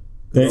in it.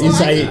 There So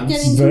is I a keep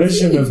getting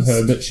version of her,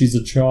 confused. but she's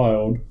a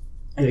child.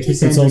 Yeah, keep-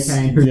 Cassandra also-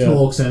 Cain, who yeah.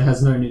 talks and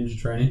has no ninja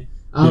training.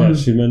 Yeah,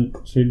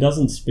 she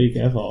doesn't speak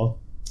ever.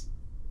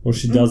 Or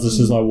she does, it's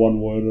just like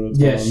one word at a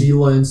time. Yeah, she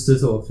learns to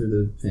talk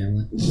through the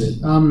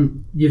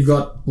family. You've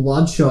got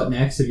Bloodshot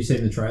next. Have you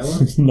seen the trailer?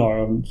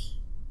 No,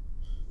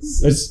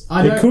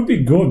 I it don't- could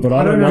be good, but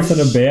I don't know nothing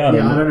about it.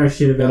 Yeah, I don't know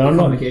shit about And the I'm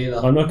not- comic either.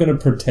 I'm not going to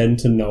pretend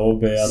to know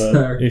about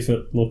So- it if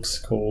it looks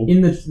cool.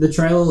 In the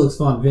trailer looks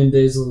fun. Vin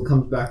Diesel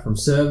comes back from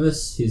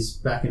service. He's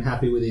back and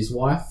happy with his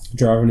wife.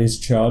 Driving his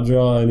Charger,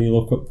 and you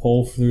look at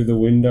Paul through the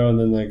window, and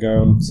then they go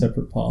on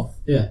separate path.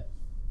 Yeah.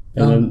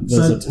 And then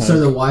there's so, a tank. so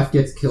the wife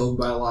gets killed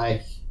by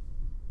like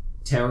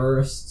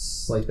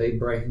terrorists, like they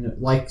break in,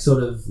 like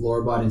sort of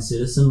law-abiding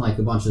citizen, like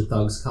a bunch of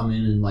thugs come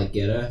in and like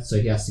get her, so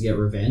he has to get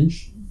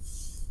revenge.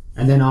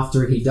 And then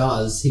after he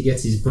does, he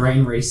gets his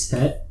brain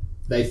reset.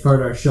 They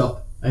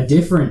Photoshop a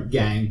different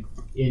gang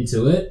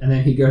into it, and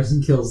then he goes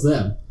and kills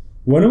them.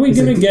 When are we It's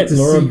going a- to get it's a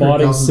Law secret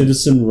Abiding government.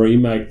 Citizen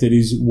remake that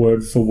is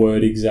word for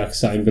word exact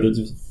same, but it's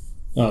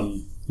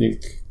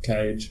Nick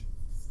Cage?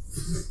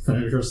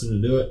 I'm interested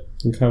to do it.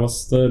 Okay,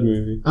 what's the third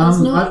movie? It's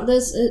not.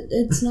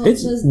 It's not.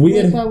 It's There's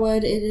weird. word by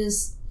word. It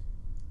is.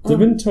 They've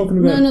been talking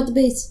about No, not the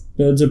beast.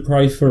 Birds of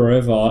Prey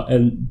forever,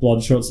 and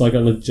Bloodshot's like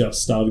only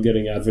just started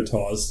getting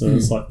advertised, and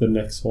it's like the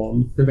next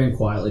one. They've been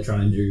quietly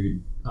trying to do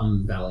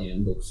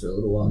Valiant books for a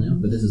little while now,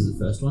 but this is the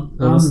first one.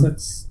 What's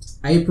next?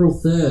 April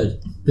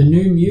 3rd, The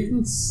New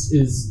Mutants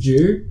is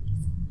due.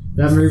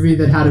 That movie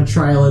that had a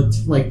trailer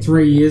like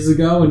 3 years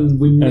ago and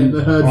we And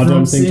never heard I from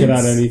don't think since. it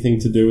had anything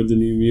to do with the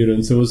New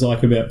Mutants. It was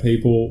like about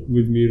people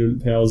with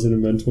mutant powers in a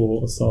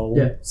mental asylum.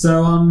 Yeah,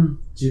 so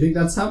do you think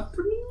that's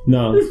happening?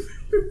 No,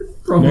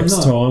 Probably next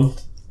not.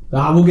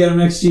 time. We'll get them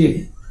next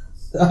year.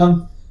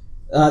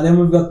 Then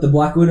we've got the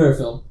Black Widow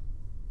film.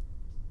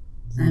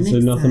 I'm So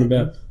nothing excited.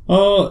 about.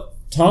 Oh,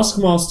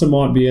 Taskmaster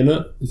might be in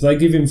it. If they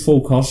give him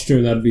full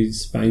costume, that'd be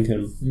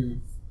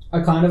spanking.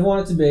 I kind of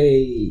want it to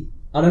be.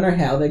 I don't know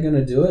how they're going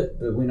to do it,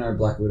 but we know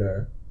Black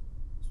Widow,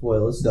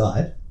 spoilers,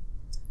 died.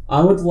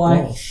 I would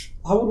like. Gosh.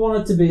 I would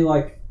want it to be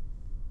like.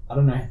 I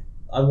don't know.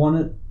 I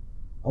want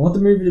the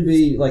movie to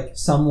be like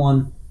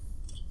someone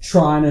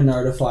trying to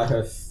notify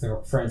her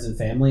friends and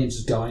family and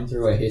just going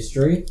through her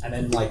history, and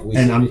then like we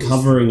And see this-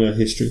 uncovering her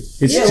history.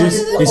 It's Yeah,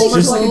 just. like It's almost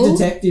just. like a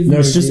detective. No,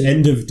 it's just movie.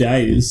 End of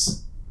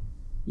Days.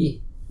 Yeah.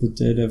 The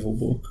Daredevil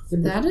book.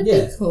 That'd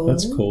Yeah, be cool.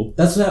 That's cool.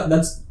 That's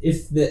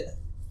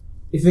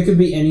if it could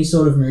be any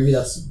sort of movie,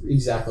 that's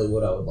exactly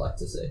what I would like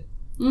to see.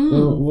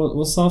 Mm.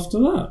 What's after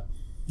that?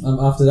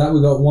 After that,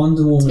 we got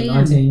Wonder Woman, Damn.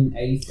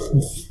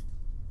 1984.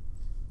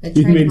 They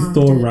You mean trademarked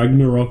Thor it.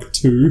 Ragnarok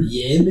 2?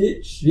 Yeah,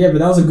 bitch. Yeah, but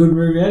that was a good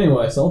movie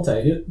anyway, so I'll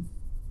take it.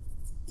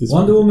 This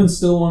Wonder one. Woman's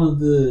still one of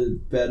the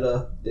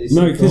better DC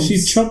No, because she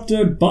films. chopped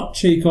her butt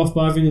cheek off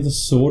by having the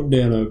sword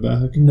down her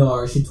back.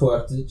 No, she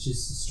twerked it. She's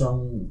a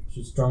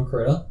strong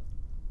critter.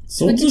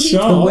 Swords But are did she-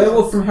 The sharp.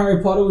 werewolf from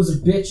Harry Potter was a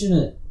bitch in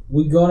it.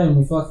 We got him.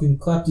 We fucking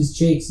clapped his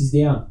cheeks. He's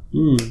down.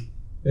 Mm.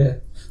 Yeah.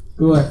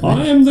 Good work.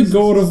 I am the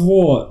god of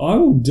war. I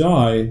will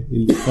die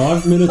in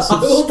 5 minutes of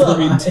I will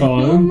screen die.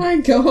 Oh time. my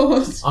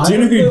god. Do you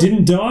know who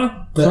didn't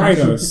die?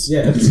 Kratos.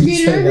 Yeah.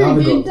 You know the who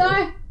other did guy.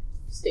 die?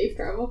 Steve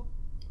Trevor.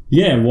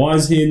 Yeah, why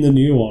is he in the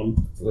new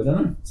one? We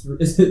don't know.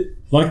 Is it?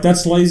 Like,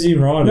 that's lazy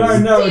writing.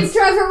 No. Steve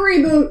Trevor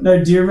reboot.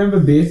 No. Do you remember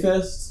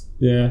Beerfest?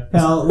 Yeah.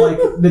 How like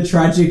the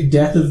tragic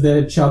death of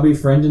their chubby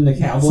friend in the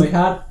cowboy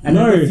hat, and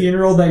No. at the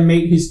funeral they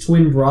meet his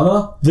twin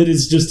brother. That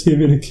is just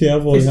him in a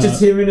cowboy It's hat.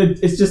 just him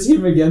it's just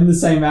him again, the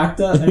same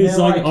actor. And He's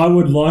they're like, I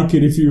would like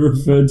it if you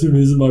referred to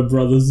me as my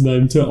brother's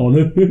name to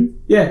honour him.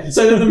 yeah.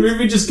 So then the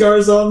movie just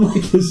goes on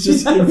like It's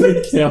just him in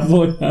a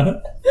cowboy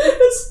hat.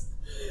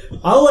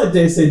 I'll let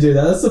DC do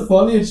that. That's the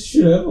funniest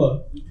shit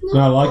ever. No,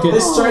 I like They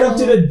it. straight up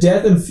did a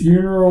death and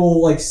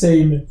funeral like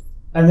scene,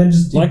 and then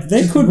just Like,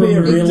 there just could be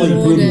a really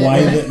Ignored good it.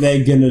 way that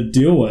they're gonna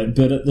do it,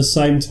 but at the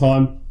same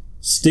time,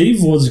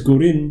 Steve was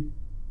good in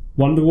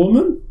Wonder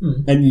Woman,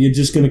 and you're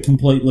just gonna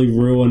completely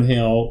ruin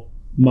how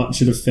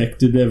much it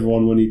affected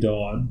everyone when he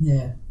died.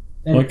 yeah.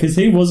 Like, because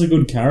he was a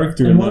good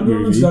character in And that Wonder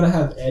Woman's movie. got to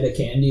have Etta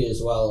Candy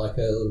as well, like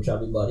her little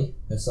chubby buddy,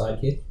 her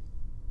sidekick,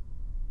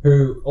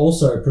 who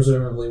also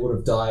presumably would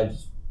have died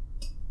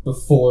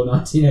before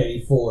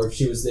 1984 if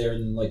she was there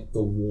in like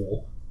the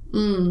war.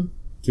 Mm.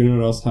 Do you know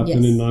what else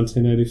happened Yes. in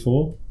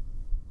 1984?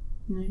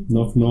 No.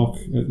 Knock, knock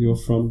at your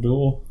front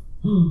door.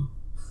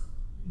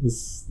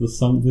 There's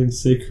something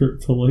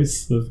secret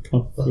police that have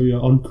come for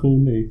your uncool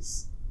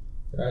niece.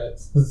 Right,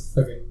 it's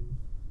fucking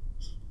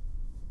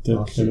Dead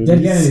oh, shit. Kennedys.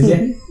 Dead Kennedys.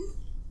 Yeah.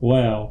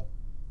 Wow.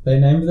 They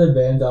named their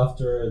band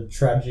after a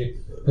tragic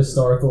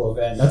historical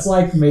event. That's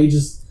like me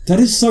just. That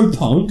is so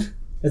punk.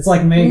 It's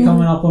like me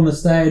coming up on the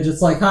stage.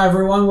 It's like, hi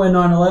everyone, we're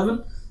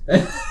 9/11.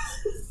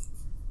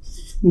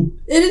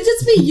 It'd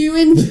just be you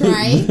and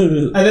Trey.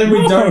 And then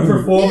we don't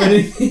perform Yeah.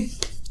 anything.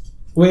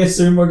 We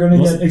assume we're going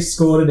to get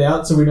escorted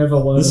out, so we never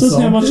learn This a is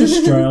song. how much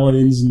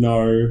Australians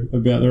know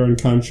about their own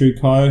country.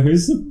 Kaya,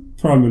 who's the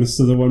Prime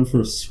Minister that went for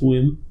a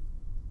swim.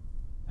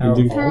 Harold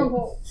Did- Holt.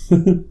 Horrible.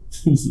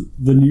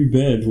 The new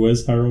bed.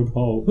 Where's Harold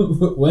Holt?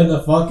 Where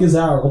the fuck is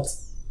Harold?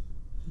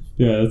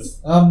 Yeah,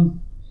 it's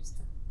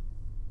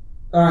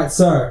Alright,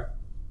 so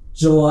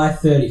July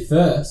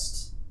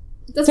 31st.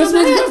 That's That's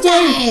my my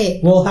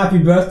birthday! Well, happy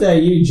birthday,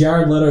 you,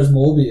 Jared Leto's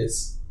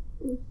Morbius.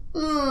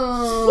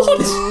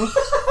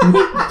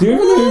 Oh. do you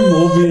even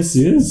know who Morbius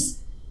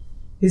is?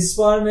 His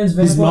Spider-Man's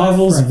vampire He's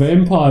Marvel's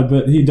friend. vampire,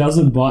 but he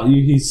doesn't bite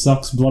you. He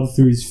sucks blood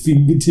through his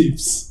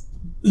fingertips.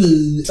 Oh,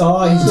 he's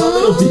got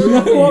little You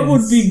know demon what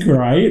would hands. be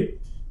great?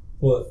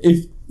 What?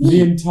 If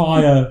the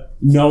entire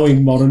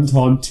knowing modern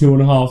time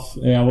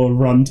 2.5 hour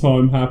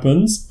runtime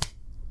happens,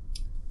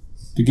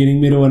 beginning,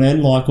 middle, and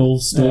end, like all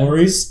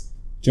stories.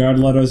 Jared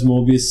Leto's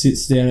Morbius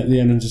sits down at the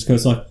end and just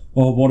goes like,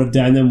 "Oh, what a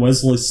day!" And then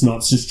Wesley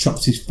Snipes just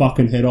chops his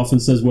fucking head off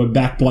and says, "We're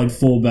back, Blade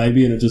 4,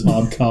 baby," and it just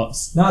hard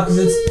cuts. No,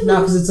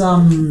 because it's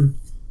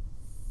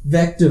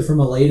Vector from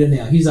Alita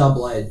now. He's our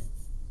Blade.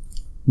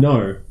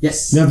 No,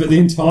 Yes. no, but the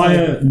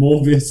entire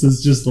Morbius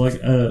is just like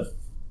a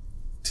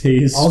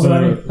tease I was for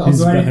waiting his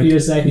for back. you to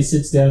say he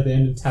sits down at the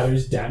end and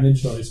tattoos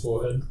damaged on his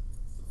forehead.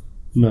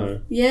 No,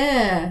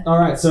 Yeah.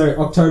 Alright, so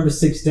October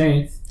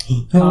 16th.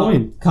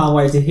 Halloween. Can't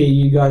wait to hear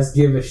you guys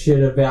give a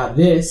shit about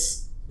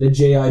this. The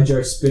G.I.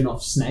 Joe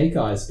spin-off Snake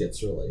Eyes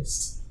gets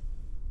released.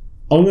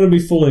 I'm going to be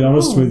fully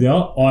honest Oh. with you.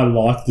 I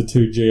like the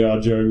two G.I.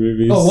 Joe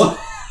movies. Oh, what?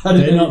 I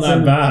didn't They're not know that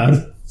you said-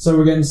 bad. So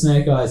we're getting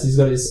Snake Eyes. He's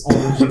got his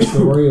origin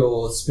story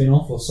or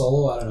spin-off or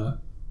solo, I don't know.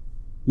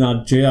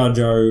 No, G.I.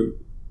 Joe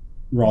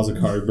Rise of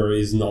Cobra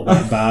is not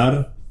that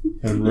bad.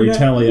 And You know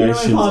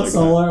Retaliation's in Han okay.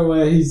 Solo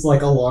where he's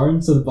like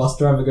alone, so the bus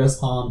driver goes,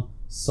 Han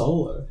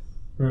Solo.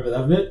 Remember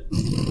that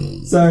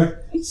bit? So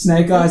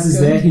Snake Eyes is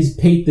good. there. He's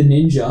Pete the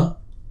Ninja,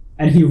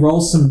 and he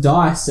rolls some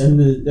dice, and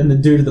the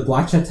dude at the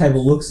blackjack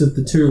table looks at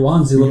the two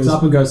ones. He looks goes-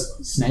 up and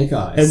goes, Snake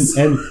Eyes.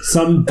 And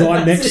some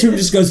guy next to him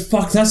just goes,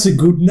 "Fuck, that's a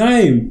good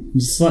name."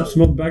 He slaps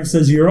him on the back and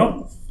says, "You're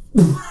up."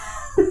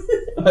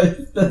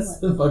 That's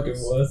the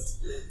fucking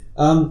worst.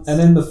 And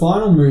then the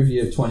final movie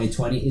of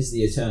 2020 is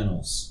The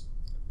Eternals.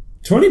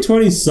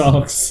 2020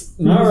 sucks.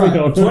 Alright,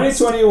 Moving on.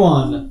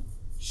 2021.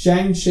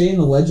 Shang-Chi and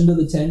the Legend of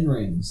the Ten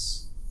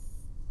Rings.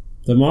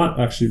 They might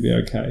actually be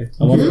okay.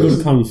 I like a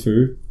good kung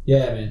fu.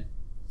 Yeah, man.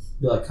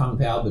 Be like Kung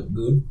Pao, but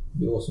good.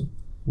 Be awesome.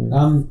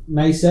 Yeah.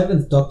 May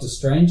 7th, Doctor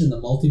Strange and the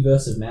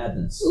Multiverse of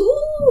Madness.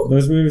 Ooh.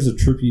 Those movies are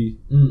trippy.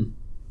 Mm.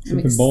 I'm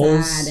Trippy balls.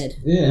 excited.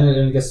 Yeah,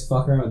 and it gets to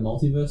fuck around with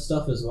multiverse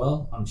stuff as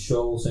well. I'm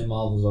sure we'll see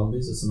Marvel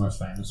Zombies. It's the most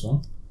famous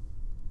one.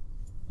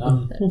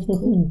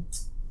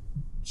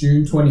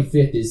 June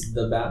 25th is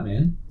The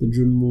Batman. The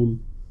Jun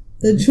Moon.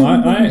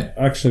 The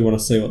I actually want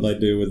to see what they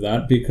do with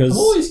that I'm because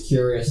always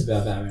curious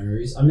about Batman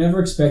movies. I'm never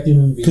expecting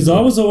them to be...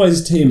 I was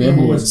always Team Yeah.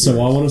 Edward, so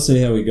I want to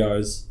see how he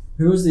goes.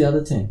 Who was the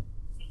other team?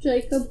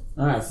 Jacob.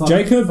 Alright, fuck.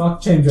 Jacob-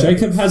 Fuck Team Jacob.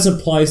 Jacob has a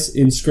place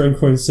in Scream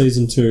Queen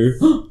Season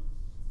 2.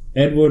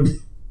 Edward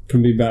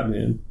can be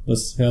Batman.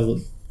 That's how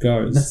it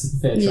goes. That's a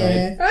fair trade.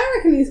 Yeah. I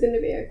reckon he's going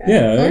to be okay.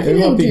 Yeah, I it reckon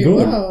he'll might be do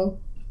good. well.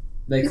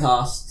 They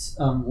cast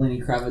Lenny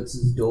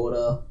Kravitz's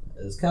daughter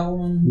as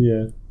Catwoman.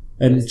 Yeah.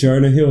 And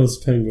Jonah Hill is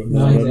Penguin.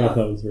 No, I he's don't know out. if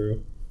that was real.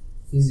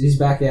 He's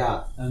back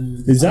out.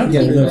 Is that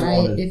yeah, It'd be the-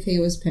 great if he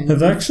was Penguin. Have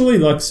they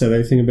actually said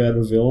anything about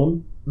a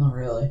villain? Not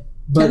really.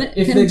 But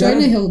if Can they're Jonah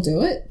gonna, Hill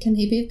do it? Can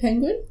he be a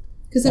Penguin?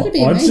 Because that'd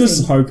be I amazing.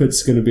 just hope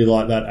it's going to be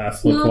like that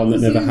Affleck No, one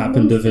that because never he's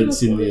happened if one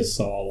it's in the Affleck.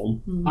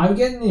 asylum. I'm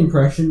getting the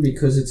impression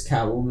because it's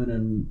Catwoman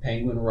and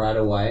Penguin right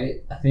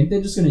away. I think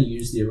they're just going to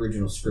use the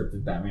original script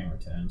of Batman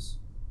Returns.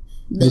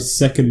 The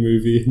second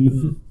movie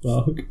in the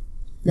arc.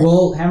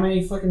 Well, how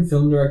many fucking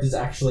film directors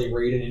actually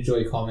read and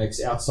enjoy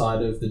comics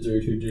outside of the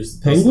dude who does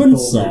the Penguin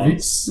Thor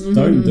movies? sucks. Mhm.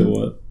 Don't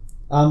do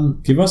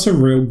it. Give us a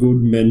real good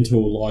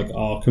mental, like,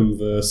 Arkham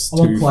verse I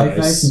want Clayface and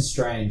Two-Face.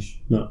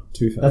 Strange. No,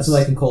 Two-Face. That's what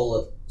they can call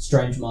it.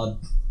 Strange Mud.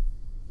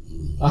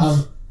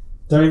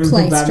 Don't even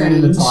Clay put Batman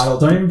in the Strange. title.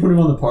 Don't even put him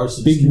on the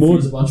poster. Big Just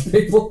confuse Mud. a bunch of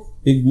people.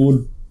 Big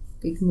Mud.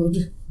 Big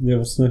mood. Yeah,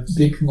 what's next?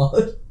 Big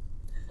Mud.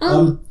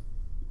 Um,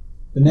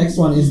 The next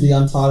one is the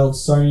untitled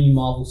Sony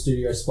Marvel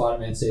Studios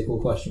Spider-Man sequel,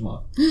 question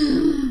mark.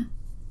 Yeah,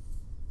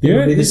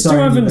 It'll be the you still Sony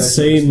haven't version of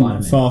seen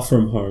Spider-Man. Far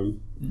From Home.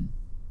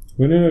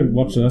 We need to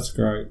watch it, that's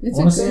great. It's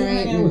I a want to see him great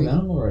hanging out with movie.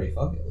 Venom already.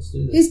 Fuck it, let's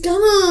do this. He's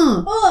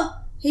gonna. Oh,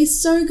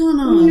 He's so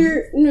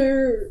gonna.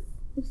 no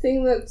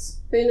thing that's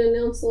been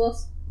announced the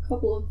last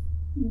couple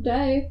of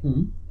days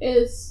Mhm.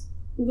 is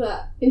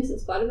that Into the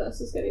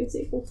Spider-Verse is getting a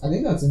sequel. I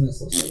think that's in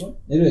this list, isn't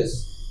it? It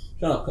is.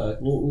 Shut up, Kai.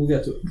 We'll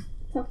get to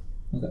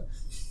it.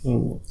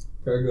 Oh,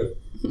 Very good.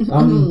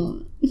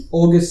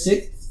 August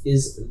 6th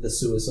is The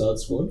Suicide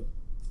Squad.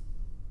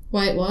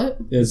 Wait, what?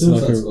 yeah, it's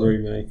Suicide like a Squad.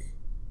 remake.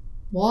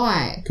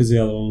 Why? Because the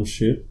other one was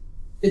shit.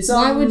 It's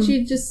Why would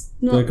you just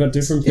They not? got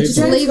different It's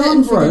people. Just leave it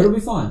and bro. forget it. It'll be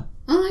fine.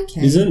 Oh,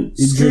 okay. Isn't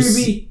Idris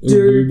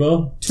Scooby-Doo.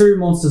 Elba? 2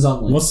 monsters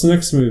only. What's the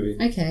next movie?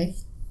 Okay.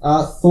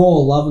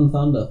 Thor: Love and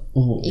Thunder.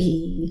 Oh,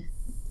 E.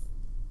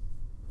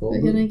 Thor.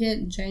 We're gonna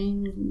get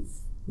Jane.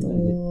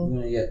 We're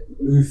gonna get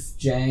Oof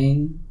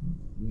Jane.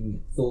 We're gonna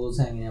get Thor's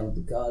hanging out with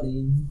the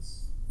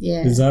Guardians.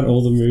 Yeah. Is that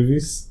all the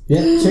movies?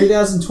 Yeah,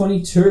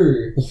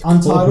 2022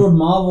 Untitled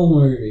Marvel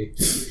movie.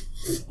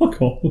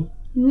 Fuck off.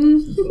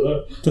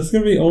 Mm. That's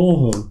gonna be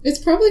all of them. It's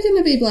probably going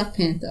to be Black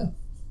Panther.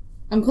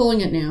 I'm calling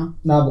it now.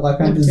 No, Black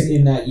Panther's Number 2.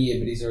 in that year,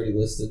 but he's already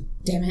listed.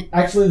 Damn it.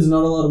 Actually, there's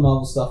not a lot of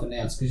Marvel stuff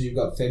announced because you've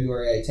got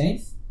February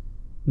 18th,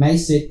 May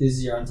 6th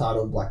is your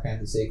Untitled Black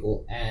Panther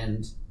sequel,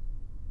 and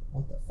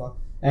what the fuck?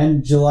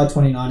 And July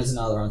 29 is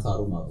another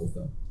Untitled Marvel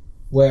film.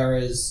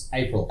 Whereas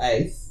April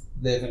 8th,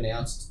 they've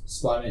announced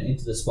Spider-Man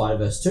Into the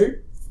Spider-Verse 2.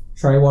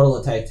 Trey, what'll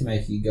it take to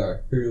make you go?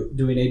 Who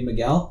do we need?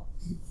 Miguel?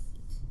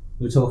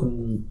 We're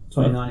talking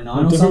 2099 I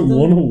or don't something?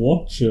 want to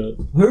watch it.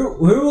 Who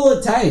will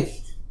it take?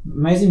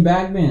 Amazing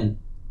Bagman.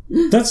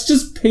 That's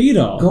just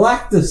Peter.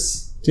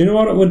 Galactus. Do you know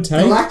what it would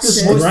take?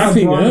 Galactus voiced by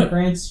Scrapping Bryan it,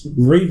 Cranston.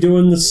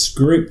 redoing the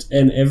script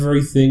and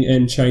everything,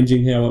 and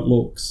changing how it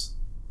looks.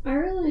 I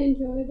really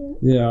enjoyed it.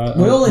 Yeah,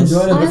 We all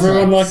enjoyed it, but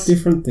Everyone liked- liked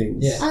different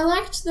things. Yeah. I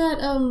liked that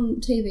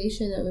TV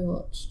show that we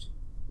watched.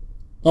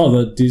 Oh,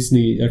 the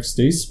Disney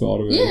XD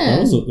Spider-Man. Yeah.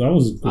 That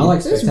was good. I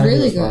like It was Spectacular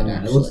really good,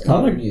 Spider-Man. It looks actually.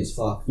 cartoony as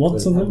fuck.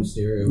 Lots but of had them.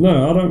 Mysterio.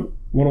 No, I don't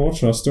want to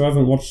watch it. I still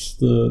haven't watched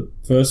the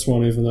first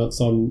one, even though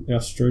it's on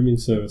our streaming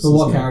service. But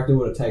what character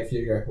would it take for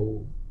you to go,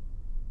 "Oh,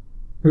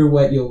 who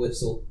wet your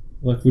whistle?"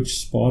 Like which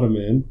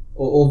Spider-Man?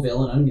 Or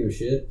villain, I don't give a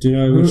shit. Do you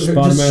know Who- which just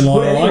Spider-Man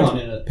put I anyone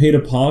like? in it. Peter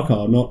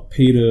Parker, not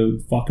Peter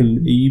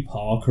fucking E.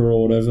 Parker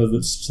or whatever.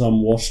 That's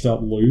some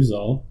washed-up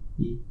loser.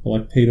 Yeah. I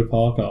like Peter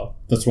Parker.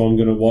 That's what I'm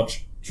gonna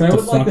watch. Trey The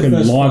would like the fucking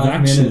first live 5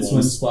 action minutes when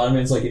ones.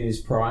 Spider-Man's like in his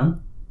prime,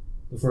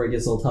 before he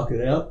gets all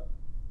tuckered out.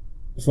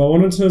 If I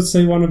wanted to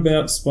see one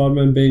about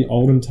Spider-Man being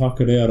old and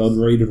tuckered out, I'd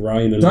read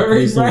Rain and Don't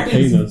read his little Rain.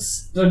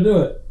 penis. Don't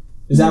do it.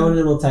 Is that what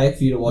it'll take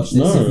for you to watch this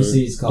No, if you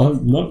see his cock?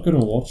 I'm not gonna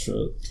watch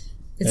it.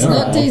 It's Yeah.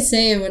 not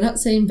DC. We're not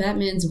seeing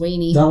Batman's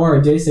weenie. Don't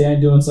worry, DC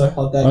ain't doing so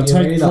hot that I year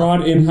take either.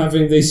 pride in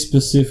having these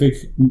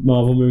specific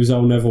Marvel movies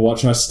I'll never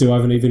watch. I still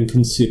haven't even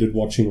considered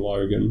watching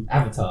Logan.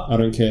 Avatar. I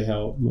don't care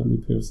how many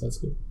people say that's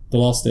good. The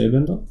Last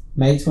Airbender?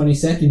 May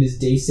 22nd is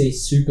DC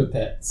Super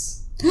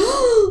Pets.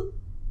 Oh!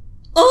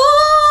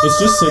 It's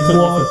just Secret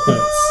Life of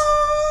Pets.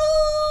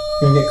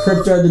 Gonna get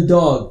Crypto the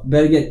dog.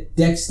 Better get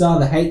Dexter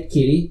the hate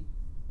kitty.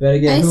 Better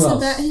get Ace who the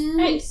else?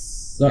 Bat-Hand?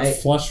 Ace. That Hey.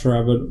 Flash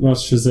Rabbit, not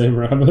Shazam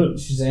Rabbit.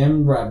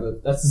 Shazam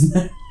Rabbit. That's his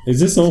name. Is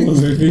this all the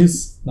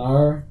movies?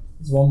 No,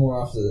 there's one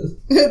more after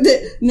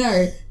this.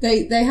 No,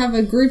 they have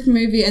a group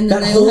movie and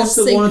then That they all have horse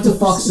that wanted to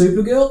fuck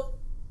sequels. Supergirl?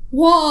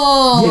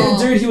 Whoa! Yeah,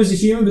 dude, he was a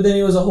human, but then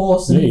he was a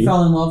horse, and he Me?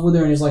 fell in love with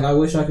her, and he's like, I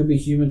wish I could be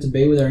human to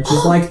be with her. And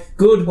she's like,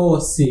 good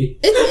horsey.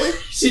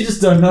 It's, She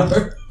just don't know.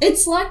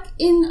 it's like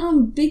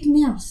in Big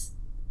Mouth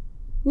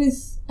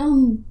with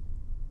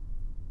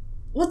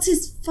what's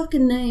his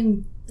fucking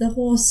name? The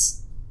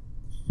horse.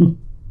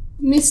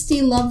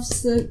 Misty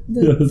loves the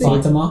Yes. thing.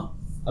 Fatima?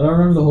 I don't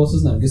remember the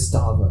horse's name.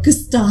 Gustavo.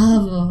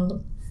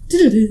 Gustavo.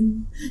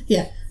 Doo-doo-doo.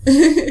 Yeah.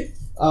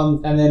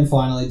 And then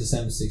finally,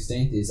 December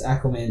 16th is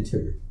Aquaman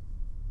 2.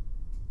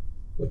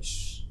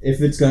 Which,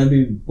 if it's going to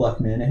be Black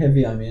Manta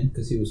heavy, I'm in,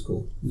 because he was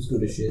cool. He was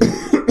good as shit.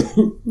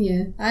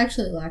 Yeah, I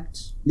actually liked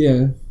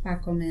Yeah.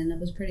 Aquaman. That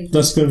was pretty good.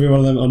 That's going to be one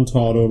of them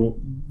untitled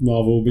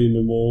Marvel be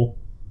no more.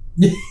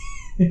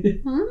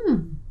 Ah.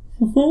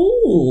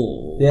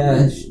 Oh.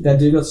 Yeah, that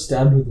dude got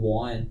stabbed with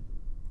wine.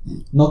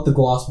 Not the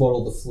glass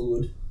bottle, the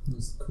fluid. It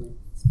was cool.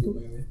 It's a good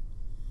movie.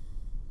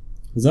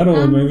 Is that all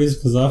the movies?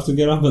 Because I have to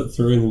get up at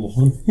 3 in the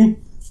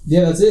morning.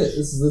 Yeah, that's it.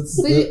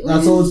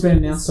 That's all that's been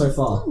announced so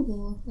far. Star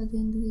Wars at the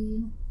end of the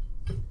year.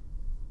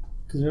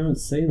 Because we haven't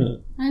seen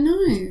it. I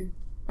know.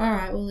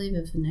 Alright, we'll leave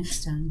it for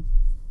next time.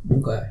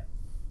 Okay.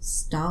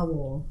 Star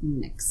Wars,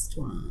 next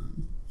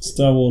one.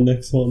 Star Wars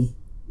next one.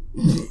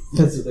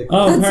 That's what they call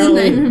Oh, That's the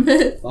apparently name of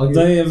it. it.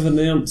 they have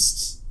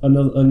announced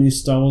a new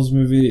Star Wars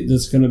movie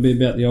that's going to be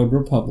about the Old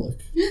Republic.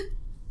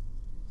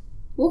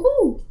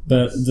 Woohoo!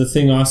 But the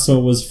thing I saw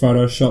was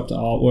photoshopped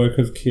artwork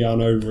of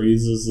Keanu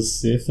Reeves as a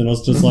Sith, and I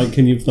was just like,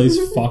 can you please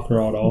fuck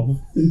right off?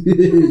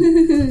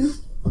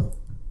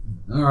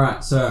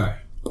 Alright, so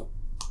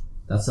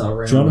that's our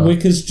round. John up.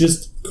 Wick is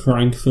just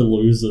crank for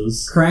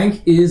losers.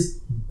 Crank is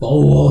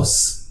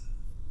boss.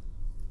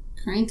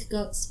 Crank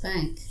got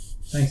spank.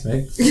 Thanks,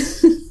 Meg.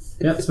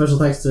 Yep, special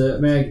thanks to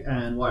Meg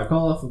and White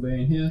Collar for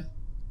being here,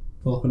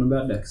 talking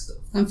about Dexter.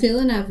 I'm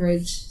feeling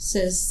average,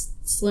 says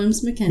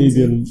Slims He Mackenzie.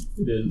 didn't.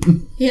 You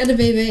did. He had a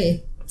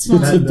BB. It's It's a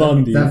fine.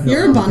 Bundy.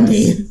 You're a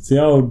Bundy. It's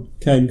the old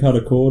cane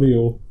cutter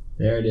cordial.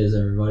 There it is,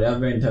 everybody. I've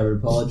been Toby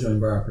Paula,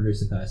 joined by our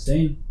producer Kai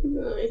Steen.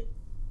 Right.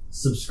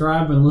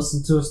 Subscribe and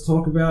listen to us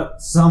talk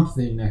about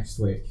something next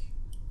week.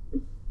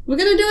 We're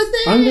gonna do a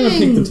thing! I'm going to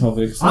pick the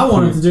topics. I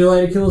wanted to do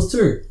Lady Killers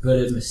 2, but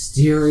it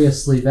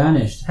mysteriously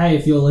vanished. Hey,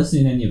 if you're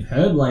listening and you've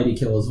heard Lady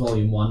Killers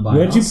Volume 1 by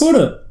Where'd us, you put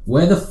it?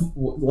 where the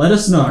let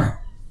us know.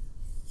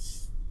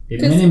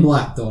 If Men in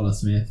Black, Donna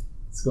Smith.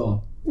 It's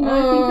gone. No,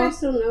 I think I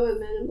still know what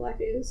Men in Black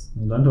is.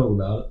 Well, don't talk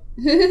about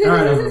it.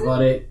 Alright,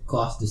 everybody.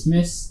 Class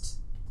dismissed.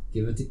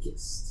 Give it a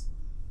kiss.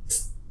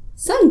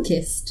 Sun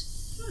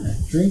kissed.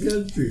 Drink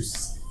a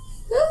juice.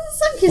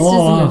 Sun kissed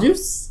Oh. isn't a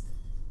juice.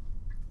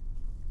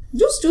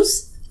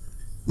 Juice.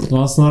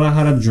 Last night I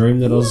had a dream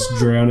that I was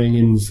drowning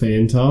in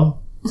Fanta.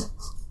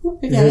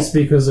 Is this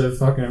because of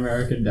fucking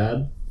American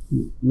Dad?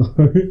 No.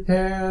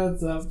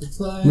 Heads up the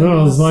play. No,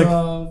 I was like,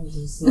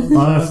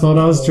 I thought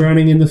I was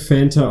drowning in the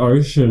Fanta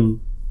ocean.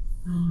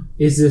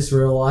 Is this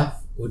real life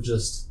or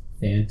just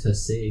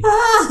fantasy?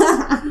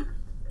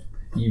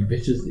 You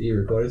bitches, you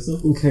record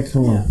yourself? Okay,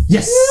 come on.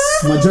 Yes!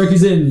 My joke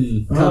is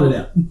in. Cut it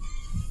out.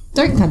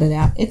 Don't cut it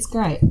out. It's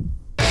great.